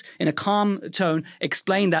 just in a calm tone,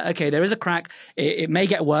 explain that, okay, there is a crack, it may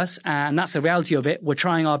get worse, and that's the reality of it. We're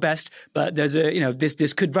trying our best, but there's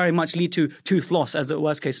this could very much lead to tooth loss as a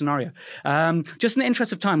worst case scenario. Just in the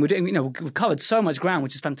interest of time, we've covered so much ground,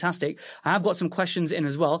 which is fantastic. I have got some questions in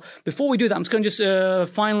as well. Before we do that, I'm just going to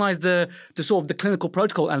finalize the sort of the clinical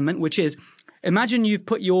protocol element, which is, imagine you've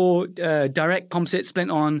put your direct composite splint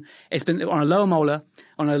on. It's been on a lower molar,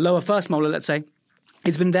 on a lower first molar, let's say.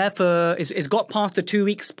 It's been there it's got past the 2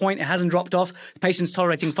 weeks point. It hasn't dropped off. The patient's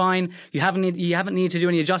tolerating fine. You haven't needed to do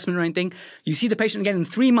any adjustment or anything. You see the patient again in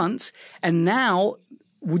 3 months, and now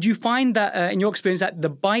would you find that in your experience that the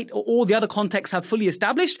bite or all the other contacts have fully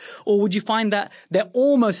established, or would you find that they're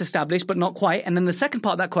almost established but not quite? And then the second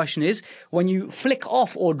part of that question is, when you flick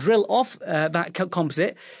off or drill off that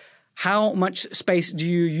composite, how much space do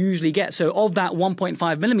you usually get? So of that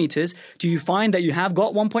 1.5 millimeters, do you find that you have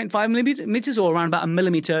got 1.5 millimeters or around about a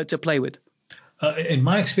millimeter to play with? In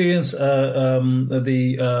my experience, it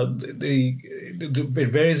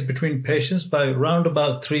varies between patients. By around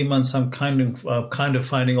about 3 months, I'm kind of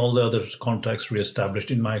finding all the other contacts reestablished.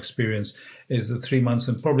 In my experience, is the 3 months,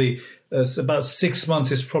 and probably about 6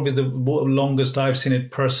 months is probably the longest I've seen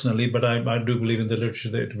it personally. But I do believe in the literature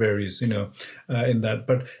that it varies, in that.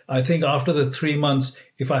 But I think after the 3 months,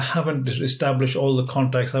 if I haven't established all the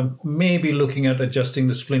contacts, I'm maybe looking at adjusting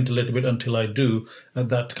the splint a little bit until I do at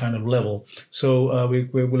that kind of level. So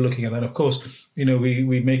we're looking at that. Of course,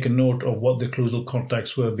 we make a note of what the occlusal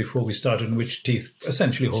contacts were before we started, and which teeth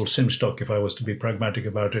essentially hold sim stock, if I was to be pragmatic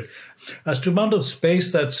about it. As to amount of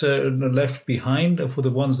space that's left behind for the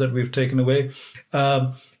ones that we've taken away,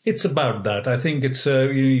 it's about that. I think it's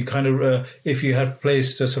you kind of if you have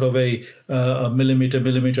placed a sort of a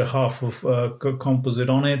millimeter half of composite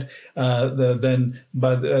on it, then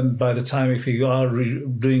by the time, if you are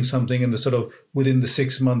doing something in the sort of within the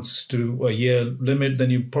 6 months to a year limit, then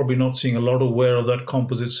you're probably not seeing a lot of wear of that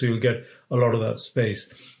composite, so you'll get a lot of that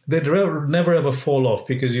space. They'd never ever fall off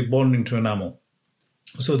because you're bonding to enamel.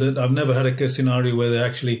 So that I've never had a scenario where they're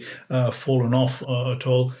actually fallen off at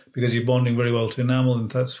all, because you're bonding very well to enamel,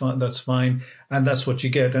 and that's fine, and that's what you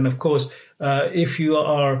get. And of course, if you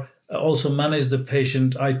are also manage the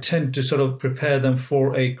patient, I tend to sort of prepare them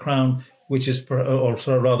for a crown, which is, or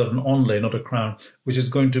rather an onlay, not a crown, which is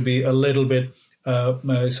going to be a little bit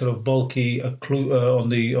sort of bulky on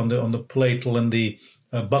the platel and the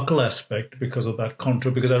buccal aspect because of that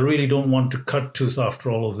contour, because I really don't want to cut tooth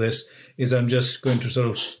after all of this. I'm just going to sort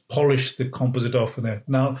of polish the composite off in there.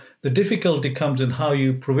 Now, the difficulty comes in how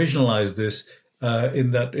you provisionalize this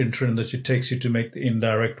in that interim that it takes you to make the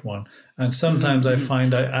indirect one. And sometimes I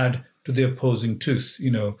find I add to the opposing tooth,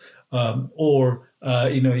 or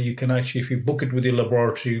you can actually, if you book it with your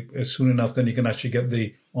laboratory soon enough, then you can actually get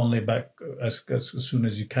the onlay back as soon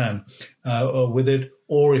as you can with it.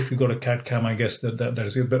 Or if you've got a CAD-CAM, I guess that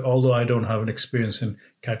is it. But although I don't have an experience in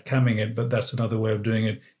CAD-CAMing it, but that's another way of doing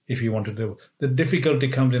it if you want to do it. The difficulty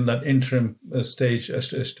comes in that interim stage as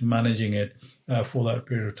to managing it for that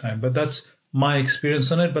period of time. But that's my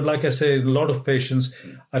experience on it. But like I say, a lot of patients,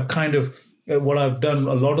 I've kind of, what I've done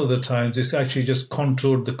a lot of the times is actually just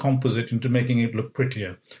contoured the composite into making it look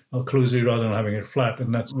prettier, occlusally, rather than having it flat.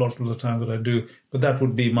 And that's a lot of the time that I do. But that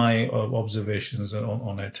would be my observations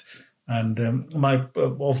on it. And my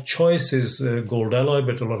of choice is gold alloy,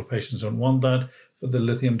 but a lot of patients don't want that. But the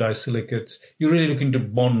lithium disilicates, you're really looking to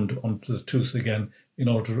bond onto the tooth again in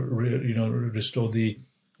order to restore the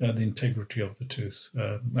integrity of the tooth.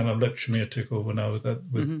 And I'll let Shamir take over now with that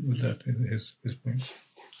with that his point.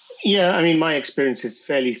 Yeah, I mean, my experience is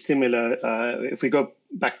fairly similar. If we go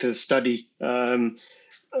back to the study, in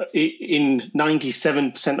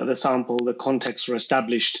 97% of the sample, the contacts were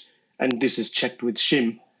established, and this is checked with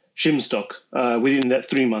shim stock within that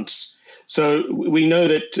 3 months. So we know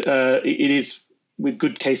that it is, with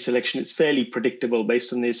good case selection, it's fairly predictable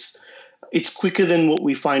based on this. It's quicker than what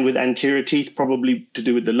we find with anterior teeth, probably to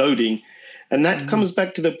do with the loading. And that comes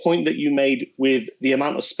back to the point that you made with the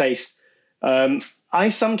amount of space. I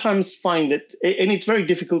sometimes find that, and it's very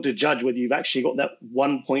difficult to judge whether you've actually got that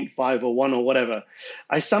 1.5 or 1 or whatever.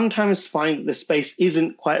 I sometimes find that the space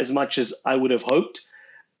isn't quite as much as I would have hoped.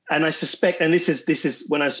 And I suspect, and this is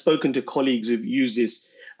when I've spoken to colleagues who've used this,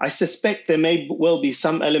 I suspect there may well be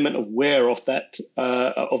some element of wear of that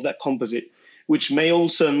composite, which may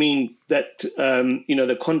also mean that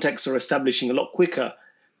the contacts are establishing a lot quicker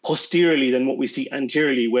posteriorly than what we see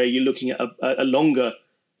anteriorly, where you're looking at a longer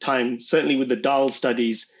time. Certainly with the Dahl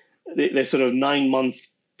studies, they're sort of 9-month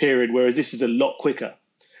period, whereas this is a lot quicker.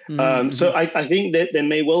 So I think that there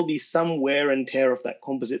may well be some wear and tear of that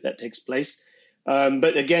composite that takes place.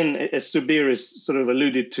 But again, as Subir has sort of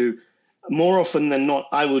alluded to, more often than not,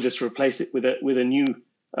 I will just replace it with a new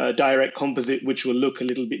direct composite, which will look a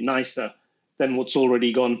little bit nicer than what's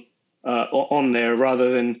already gone on there, rather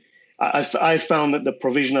than I've found that the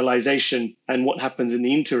provisionalization and what happens in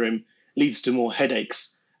the interim leads to more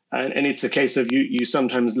headaches. And it's a case of you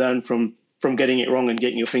sometimes learn from getting it wrong and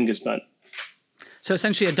getting your fingers burnt. So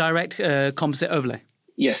essentially a direct composite overlay?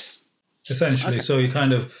 Yes. Essentially. Okay. So you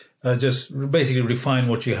kind of just basically refine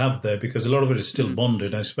what you have there, because a lot of it is still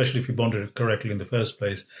bonded, especially if you bonded it correctly in the first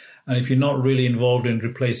place. And if you're not really involved in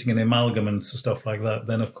replacing an amalgam and stuff like that,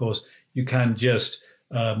 then of course you can just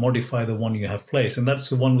modify the one you have placed. And that's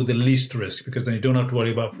the one with the least risk, because then you don't have to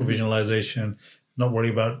worry about provisionalization, not worry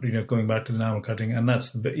about going back to the enamel cutting, and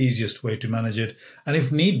that's the easiest way to manage it. And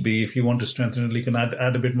if need be, if you want to strengthen it, you can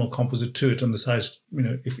add a bit more composite to it on the sides,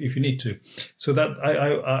 if you need to. So that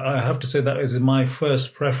I have to say that is my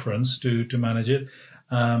first preference to manage it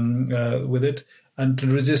with it, and to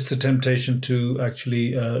resist the temptation to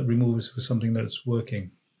actually remove it with something that's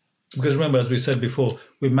working. Because remember, as we said before,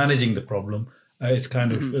 we're managing the problem. It's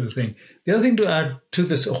kind of the thing. The other thing to add to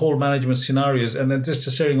this whole management scenarios, and then just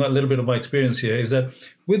sharing a little bit of my experience here, is that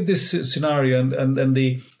with this scenario and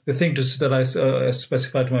the thing that I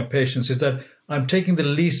specify to my patients is that I'm taking the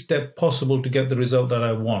least step possible to get the result that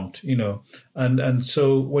I want, And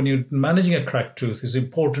so when you're managing a cracked tooth, it's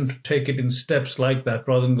important to take it in steps like that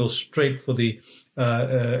rather than go straight for the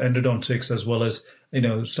endodontics, as well as,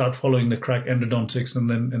 start following the crack endodontics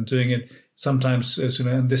and doing it. Sometimes,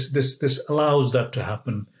 and this allows that to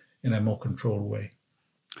happen in a more controlled way.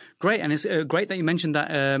 Great. And it's great that you mentioned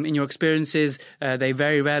that in your experiences, they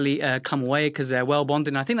very rarely come away because they're well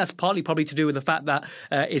bonded. And I think that's partly probably to do with the fact that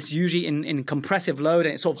it's usually in compressive load,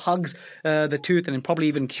 and it sort of hugs the tooth and it probably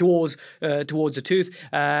even cures towards the tooth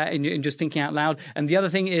in just thinking out loud. And the other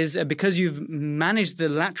thing is because you've managed the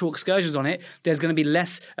lateral excursions on it, there's going to be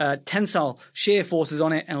less tensile shear forces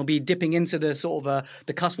on it, and it'll be dipping into the sort of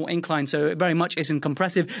the cuspal incline. So it very much isn't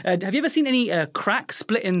compressive. Have you ever seen any cracks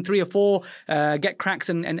split in 3 or 4, get cracks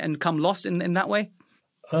and come lost in that way?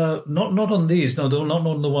 Not on these. No, not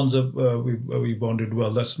on the ones that we bonded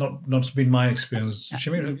well. That's not been my experience.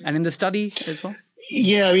 Shamir? And in the study as well?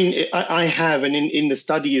 Yeah, I mean, I have, and in the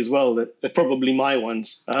study as well, that they're probably my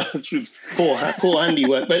ones through poor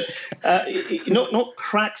handiwork, but not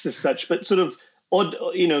cracks as such, but sort of odd,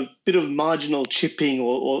 bit of marginal chipping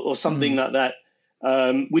or something like that,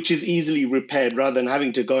 which is easily repaired rather than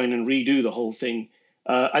having to go in and redo the whole thing.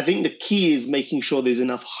 I think the key is making sure there's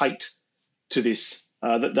enough height to this,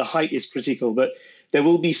 that the height is critical, but there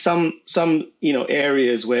will be some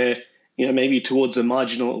areas where, maybe towards a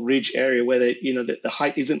marginal ridge area where the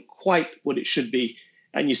height isn't quite what it should be.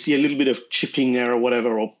 And you see a little bit of chipping there or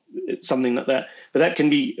whatever, or something like that, but that can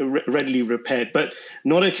be readily repaired, but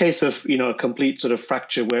not a case of, a complete sort of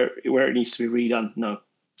fracture where it needs to be redone. No.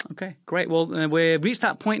 Okay, great. Well, we've reached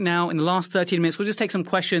that point now in the last 13 minutes. We'll just take some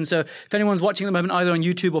questions. So if anyone's watching at the moment, either on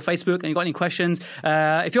YouTube or Facebook, and you've got any questions,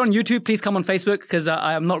 if you're on YouTube, please come on Facebook, because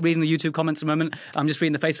I'm not reading the YouTube comments at the moment. I'm just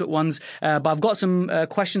reading the Facebook ones. But I've got some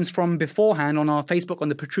questions from beforehand on our Facebook, on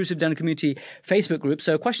the Protrusive Dental Community Facebook group.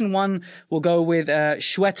 So question 1 will go with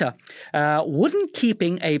Shweta. Wouldn't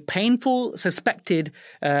keeping a painful suspected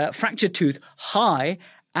fractured tooth high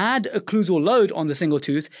add occlusal load on the single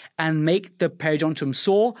tooth and make the periodontium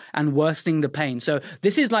sore and worsening the pain? So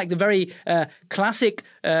this is like the very classic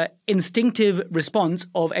instinctive response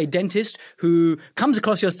of a dentist who comes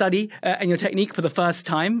across your study and your technique for the first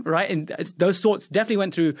time, right? And those thoughts definitely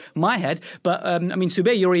went through my head. But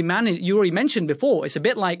Subair, you already mentioned before, it's a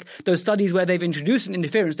bit like those studies where they've introduced an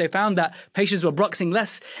interference. They found that patients were bruxing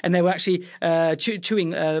less and they were actually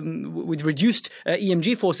chewing with reduced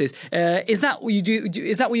EMG forces. Is that what you do?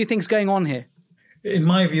 Is that what you think is going on here? In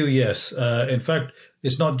my view, yes. In fact,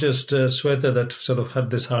 it's not just Shweta that sort of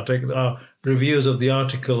had this heartache. Our reviews of the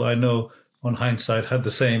article, I know, on hindsight, had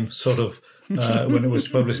the same sort of, when it was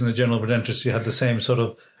published in the Journal of Dentistry, had the same sort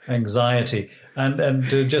of anxiety. And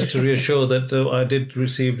just to reassure that I did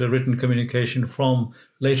receive the written communication from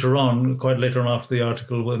quite later on after the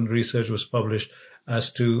article when research was published,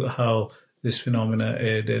 as to how this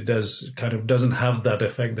phenomena doesn't have that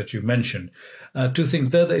effect that you mentioned. 2 things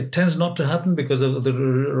there. It tends not to happen because of the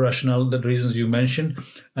rationale, the reasons you mentioned,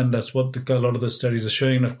 and that's what a lot of the studies are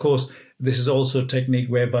showing. And of course, this is also a technique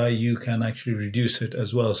whereby you can actually reduce it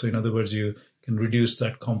as well. So in other words, you can reduce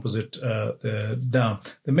that composite down.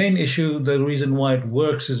 The main issue, the reason why it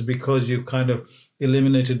works, is because you kind of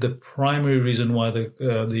eliminated the primary reason why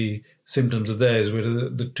the symptoms are there, is where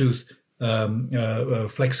the tooth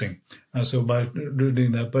flexing. So by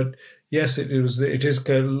doing that, but yes, it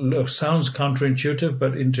sounds counterintuitive,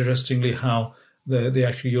 but interestingly, how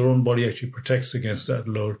your own body actually protects against that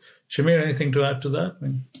load. Shamir, anything to add to that?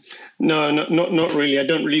 No, not really. I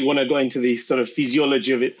don't really want to go into the sort of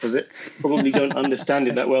physiology of it because I probably don't understand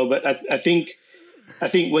it that well. But I think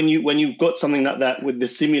when you've got something like that with the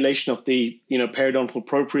simulation of the periodontal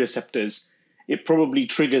proprioceptors, it probably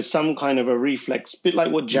triggers some kind of a reflex, a bit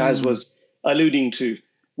like what Jazz was alluding to,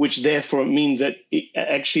 which therefore means that it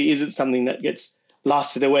actually isn't something that gets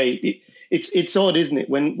blasted away. It's odd, isn't it?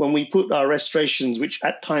 When we put our restorations, which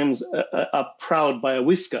at times are proud by a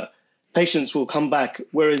whisker, patients will come back.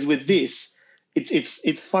 Whereas with this,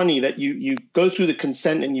 it's funny that you go through the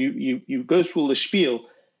consent and you go through all the spiel,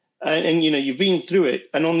 and you've been through it,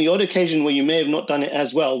 and on the odd occasion where you may have not done it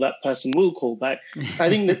as well, that person will call back. I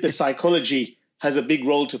think that the psychology has a big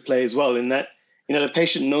role to play as well, in that the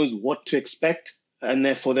patient knows what to expect, and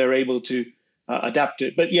therefore they're able to adapt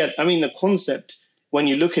it. But yeah, I mean, the concept, when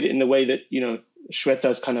you look at it in the way that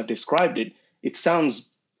Shweta's kind of described it, it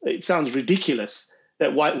sounds ridiculous.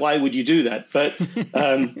 That why would you do that? But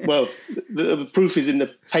well, the proof is in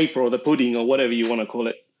the paper or the pudding or whatever you want to call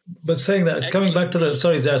it. But saying that, coming back to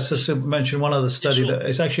Jaz, just to mention one other study, that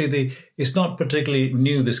it's actually it's not particularly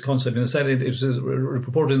new, this concept. In fact, it was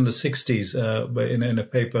reported in the 60s in a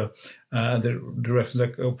paper. The reference,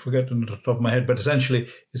 I forget on the top of my head, but essentially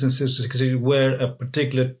it's where a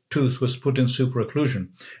particular tooth was put in super-occlusion,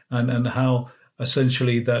 and how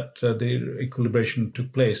essentially that the equilibration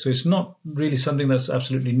took place. So it's not really something that's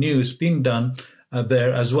absolutely new. It's being done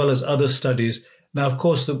there, as well as other studies. Now, of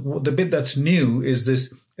course, the bit that's new is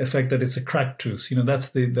this effect that it's a cracked tooth. That's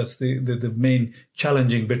the main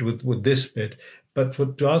challenging bit with this bit. But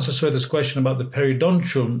to answer Shweta's question about the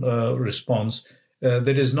periodontal response,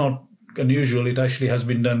 that is not unusual. It actually has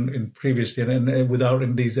been done in previously and without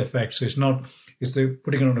these effects. So it's the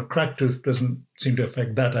putting it on a cracked tooth doesn't seem to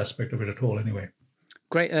affect that aspect of it at all anyway.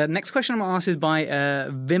 Great. Next question I'm going to ask is by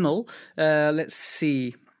Vimal. Let's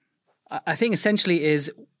see. I think essentially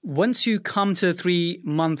is, once you come to the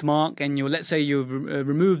 3-month mark and let's say you've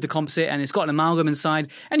removed the composite and it's got an amalgam inside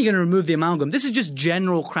and you're going to remove the amalgam. This is just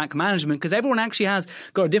general crack management, because everyone actually has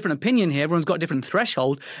got a different opinion here. Everyone's got a different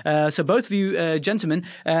threshold. So both of you gentlemen,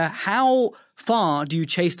 how far do you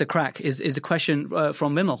chase the crack is the question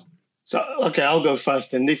from Vimal. So, okay, I'll go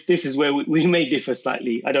first. And this is where we may differ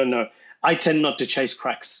slightly. I don't know. I tend not to chase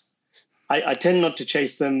cracks. I tend not to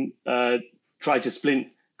chase them, try to splint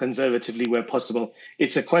conservatively where possible.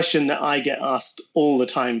 It's a question that I get asked all the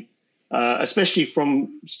time, especially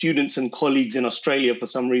from students and colleagues in Australia for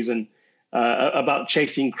some reason, about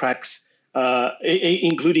chasing cracks,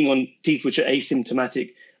 including on teeth which are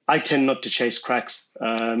asymptomatic. I tend not to chase cracks.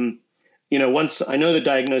 Once I know the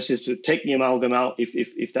diagnosis, to take the amalgam out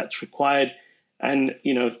if that's required, and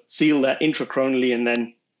seal that intracoronally, and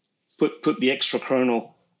then put the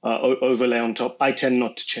extracoronal overlay on top. I tend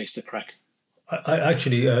not to chase the crack. I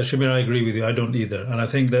actually, Shamir, I agree with you. I don't either. And I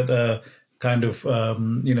think that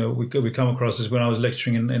we come across this when I was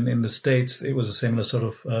lecturing in the States. It was a similar sort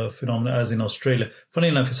of phenomenon as in Australia. Funny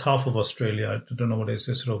enough, it's half of Australia. I don't know what it is.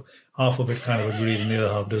 It's sort of half of it kind of agrees and the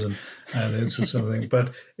other half doesn't. And it's something.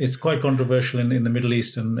 But it's quite controversial in the Middle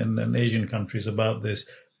East and Asian countries about this.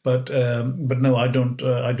 But no, I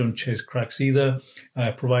don't chase cracks either.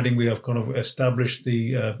 Providing we have kind of established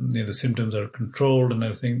the symptoms are controlled and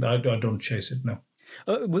everything, I don't chase it. No.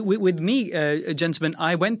 With me, gentlemen,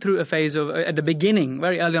 I went through a phase of, at the beginning,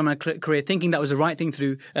 very early on in my career, thinking that was the right thing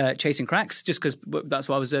to do, chasing cracks, just because that's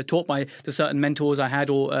what I was taught by the certain mentors I had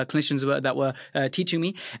or clinicians that were teaching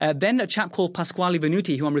me. Then a chap called Pasquale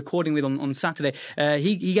Venuti, who I'm recording with on Saturday,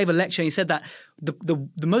 he gave a lecture and he said that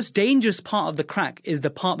the most dangerous part of the crack is the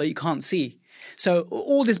part that you can't see. So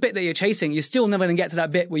all this bit that you're chasing, you're still never going to get to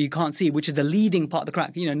that bit where you can't see, which is the leading part of the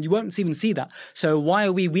crack. And you won't even see that. So why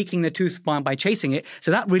are we weakening the tooth by chasing it?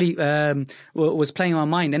 So that really was playing on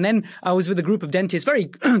my mind. And then I was with a group of dentists, very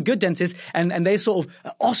good dentists, and they sort of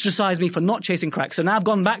ostracized me for not chasing cracks. So now I've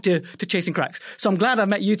gone back to chasing cracks. So I'm glad I've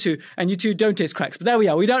met you two, and you two don't chase cracks. But there we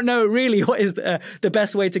are. We don't know really what is the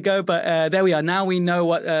best way to go, but there we are. Now we know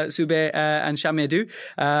what Zubair and Shamir do.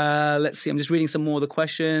 Let's see. I'm just reading some more of the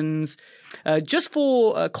questions. Just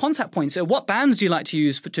for contact points, what bands do you like to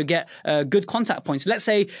use to get good contact points? Let's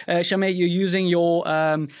say, Shamir, you're using your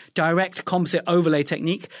direct composite overlay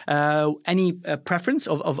technique. Any preference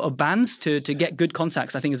of bands to get good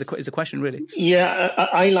contacts, I think is the question, really. Yeah,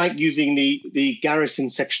 I like using the Garrison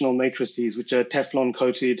sectional matrices, which are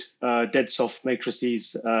Teflon-coated, dead soft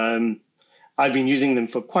matrices. I've been using them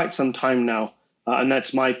for quite some time now, and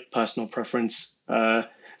that's my personal preference.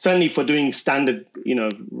 Certainly for doing standard,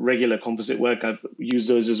 regular composite work, I've used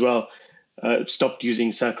those as well. Stopped using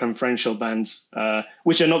circumferential bands,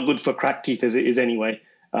 which are not good for cracked teeth as it is anyway,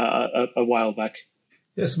 a while back.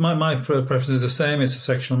 Yes, my preference is the same. It's a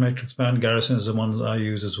sectional matrix band. Garrison is the ones I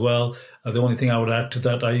use as well. The only thing I would add to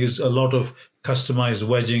that, I use a lot of customized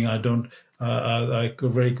wedging. I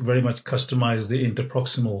very, very much customize the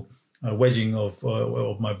interproximal wedging of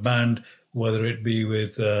my band, whether it be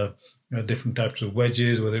with different types of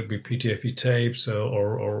wedges, whether it be PTFE tapes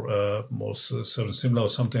or more sort of similar, or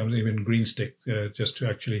sometimes even green stick, just to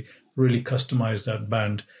actually really customize that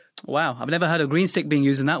band. Wow, I've never heard of green stick being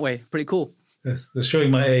used in that way. Pretty cool. They're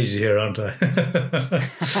showing my age here, aren't I?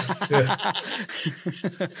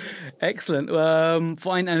 Excellent.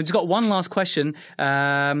 Fine. And I've just got one last question.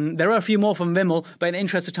 There are a few more from Vimal, but in the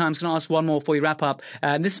interest of time, I'm just going to ask one more before we wrap up.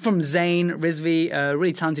 This is from Zain Rizvi, a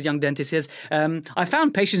really talented young dentist. He says, I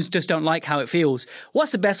found patients just don't like how it feels.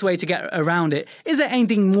 What's the best way to get around it? Is there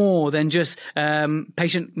anything more than just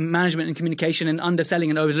patient management and communication and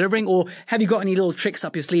underselling and over-delivering? Or have you got any little tricks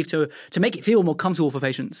up your sleeve to make it feel more comfortable for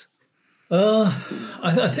patients?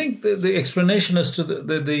 I think the explanation as to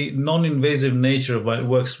the non-invasive nature of what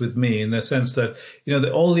works with me, in the sense that,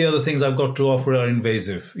 all the other things I've got to offer are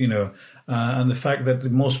invasive, and the fact that the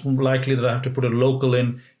most likely that I have to put a local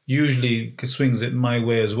in usually swings it my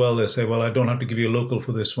way as well. They say, well, I don't have to give you a local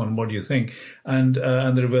for this one. What do you think? And the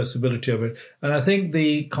reversibility of it. And I think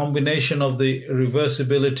the combination of the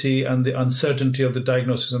reversibility and the uncertainty of the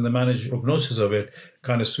diagnosis and the managed prognosis of it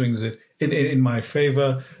kind of swings it in my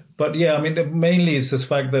favor. But yeah, I mean, mainly it's this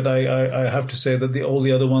fact that I have to say that all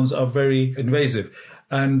the other ones are very invasive.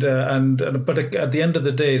 But at the end of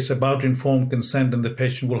the day, it's about informed consent, and the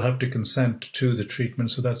patient will have to consent to the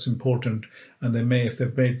treatment. So that's important. And they may, if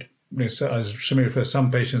they've made, as Shamir refers,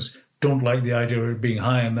 some patients don't like the idea of it being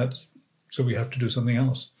high, and so we have to do something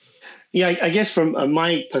else. Yeah, I guess from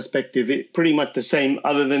my perspective, it's pretty much the same,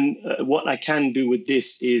 other than what I can do with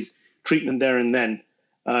this is treatment there and then.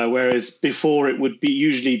 Whereas before it would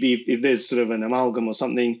usually be if there's sort of an amalgam or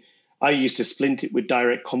something, I used to splint it with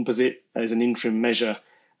direct composite as an interim measure.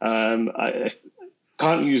 I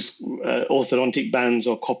can't use orthodontic bands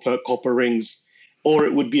or copper rings, or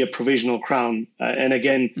it would be a provisional crown. And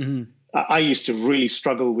again, I used to really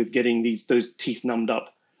struggle with getting those teeth numbed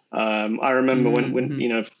up. I remember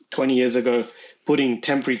when 20 years ago, putting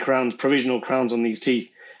temporary crowns, provisional crowns on these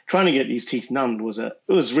teeth, trying to get these teeth numbed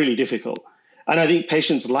was really difficult. And I think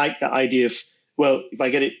patients like the idea of, well, if I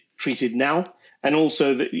get it treated now, and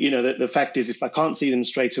also the fact is, if I can't see them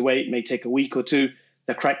straight away, it may take a week or two.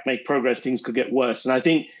 The crack may progress, things could get worse. And I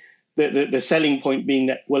think the selling point being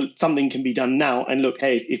that, well, something can be done now. And look,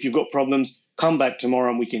 hey, if you've got problems, come back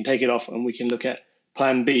tomorrow and we can take it off and we can look at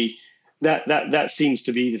plan B. That seems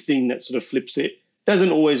to be the thing that sort of flips it.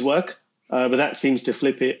 Doesn't always work, but that seems to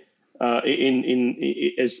flip it.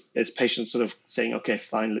 As patients sort of saying, okay,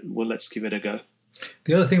 fine, well, let's give it a go.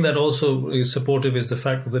 The other thing that also is supportive is the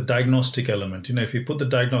fact of the diagnostic element. If you put the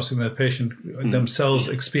diagnostic in the patient themselves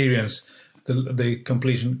experience the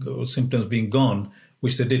completion symptoms being gone,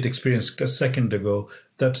 which they did experience a second ago,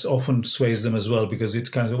 that often sways them as well, because it's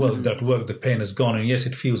kind of, well, that worked, the pain is gone. And yes,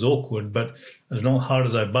 it feels awkward, but as hard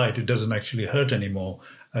as I bite, it doesn't actually hurt anymore,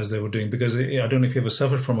 as they were doing. Because I don't know if you ever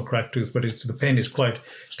suffered from a cracked tooth, but the pain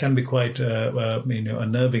can be quite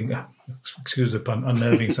unnerving. Excuse the pun,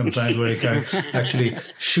 unnerving sometimes, where it kind of actually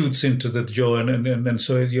shoots into the jaw, and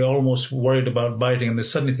so you're almost worried about biting, and they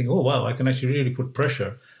suddenly think, oh wow, I can actually really put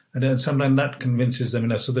pressure. And then sometimes that convinces them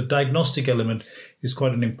enough. So the diagnostic element is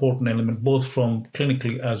quite an important element, both from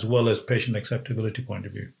clinically as well as patient acceptability point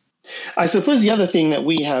of view. I suppose the other thing that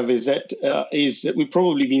we have is that we've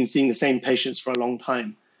probably been seeing the same patients for a long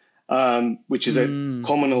time, which is a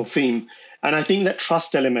communal theme. And I think that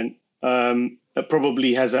trust element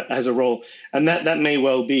probably has a role. And that may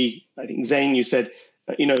well be, I think, Zain, you said,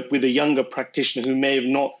 with a younger practitioner who may have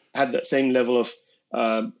not had that same level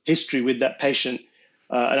of history with that patient.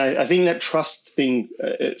 And I think that trust thing,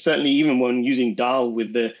 certainly even when using Dahl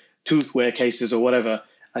with the tooth wear cases or whatever,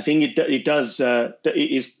 I think it does. I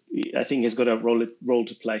think has got a role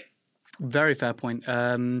to play. Very fair point.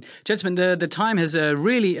 Gentlemen, the time has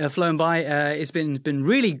really flown by. It's been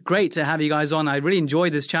really great to have you guys on. I really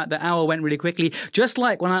enjoyed this chat. The hour went really quickly. Just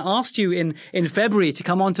like when I asked you in February to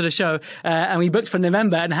come on to the show and we booked for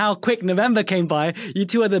November, and how quick November came by. You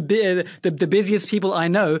two are the busiest people I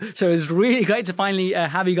know. So it was really great to finally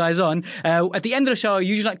have you guys on. At the end of the show, I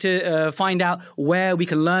usually like to find out where we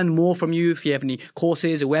can learn more from you. If you have any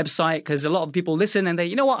courses, a website, because a lot of people listen and they,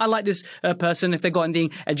 you know what, I like this person. If they've got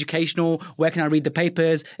anything educational, where can I read the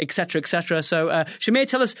papers, etc., etc. So, Shamir,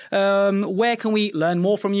 tell us, where can we learn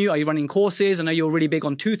more from you? Are you running courses? I know you're really big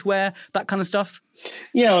on tooth wear, that kind of stuff.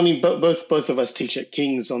 Yeah, I mean, both of us teach at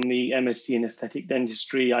King's on the MSc in aesthetic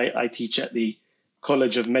dentistry. I teach at the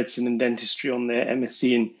College of Medicine and Dentistry on their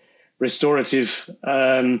MSc in restorative.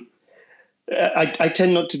 I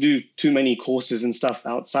tend not to do too many courses and stuff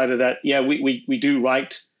outside of that. Yeah, we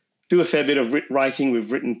do a fair bit of writing.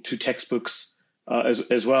 We've written 2 textbooks.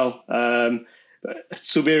 As well.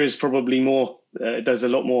 Subir is probably does a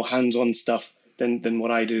lot more hands-on stuff than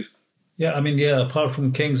what I do. Yeah, I mean, apart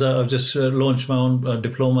from King's, I've just launched my own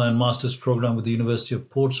diploma and master's program with the University of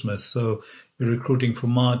Portsmouth. So We're recruiting for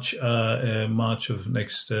March of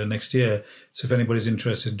next year. So if anybody's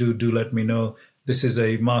interested, do let me know. This is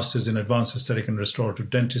a Master's in Advanced Aesthetic and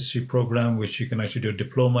Restorative Dentistry program, which you can actually do a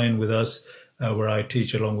diploma in with us, where I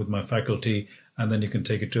teach along with my faculty, and then you can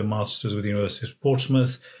take it to a Master's with the University of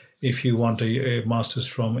Portsmouth. If you want a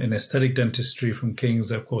Master's in Aesthetic Dentistry from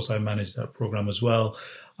King's, of course, I manage that program as well.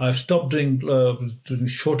 I've stopped doing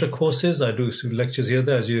shorter courses. I do lectures here,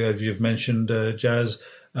 there, as you've mentioned, Jazz,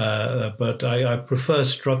 but I prefer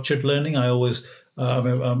structured learning. I always...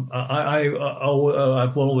 I'm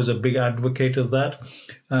always a big advocate of that.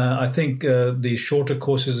 I think the shorter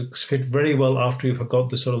courses fit very well after you've got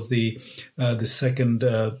the sort of the second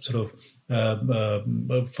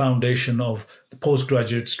foundation of the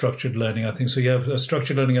postgraduate structured learning. I think so. You have a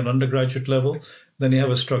structured learning at undergraduate level, then you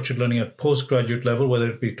have a structured learning at postgraduate level, whether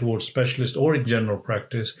it be towards specialist or in general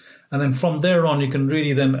practice, and then from there on, you can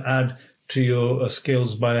really then add to your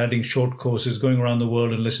skills by adding short courses, going around the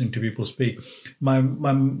world and listening to people speak. So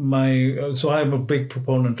I'm a big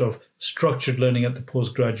proponent of structured learning at the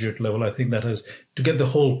postgraduate level. I think that has to get the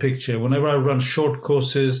whole picture. Whenever I run short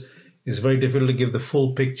courses, it's very difficult to give the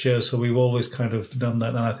full picture. So we've always kind of done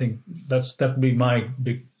that, and I think that'd be my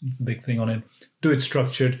big thing on it. Do it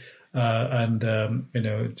structured, and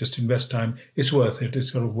just invest time. It's worth it.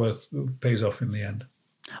 It's sort of pays off in the end.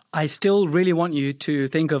 I still really want you to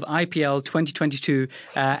think of IPL 2022,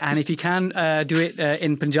 and if you can do it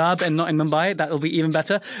in Punjab and not in Mumbai, that'll be even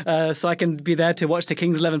better, so I can be there to watch the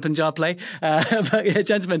Kings 11 Punjab play. But yeah,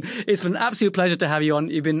 gentlemen, it's been an absolute pleasure to have you on.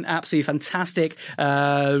 You've been absolutely fantastic,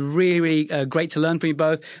 really great to learn from you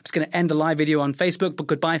both. I'm just going to end the live video on Facebook, but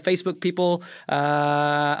goodbye Facebook people.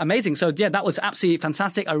 Amazing. So yeah, that was absolutely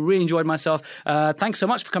fantastic. I really enjoyed myself. Thanks so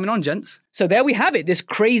much for coming on, gents. So there we have it, this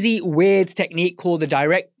crazy, weird technique called the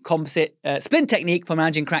direct composite splint technique for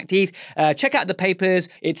managing cracked teeth. Check out the papers.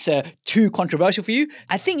 It's too controversial for you.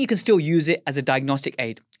 I think you can still use it as a diagnostic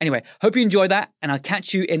aid. Anyway, hope you enjoyed that, and I'll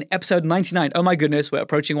catch you in episode 99. Oh my goodness, we're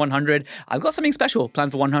approaching 100. I've got something special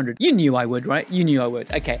planned for 100. You knew I would, right? You knew I would.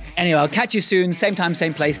 Okay. Anyway, I'll catch you soon. Same time,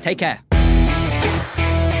 same place. Take care.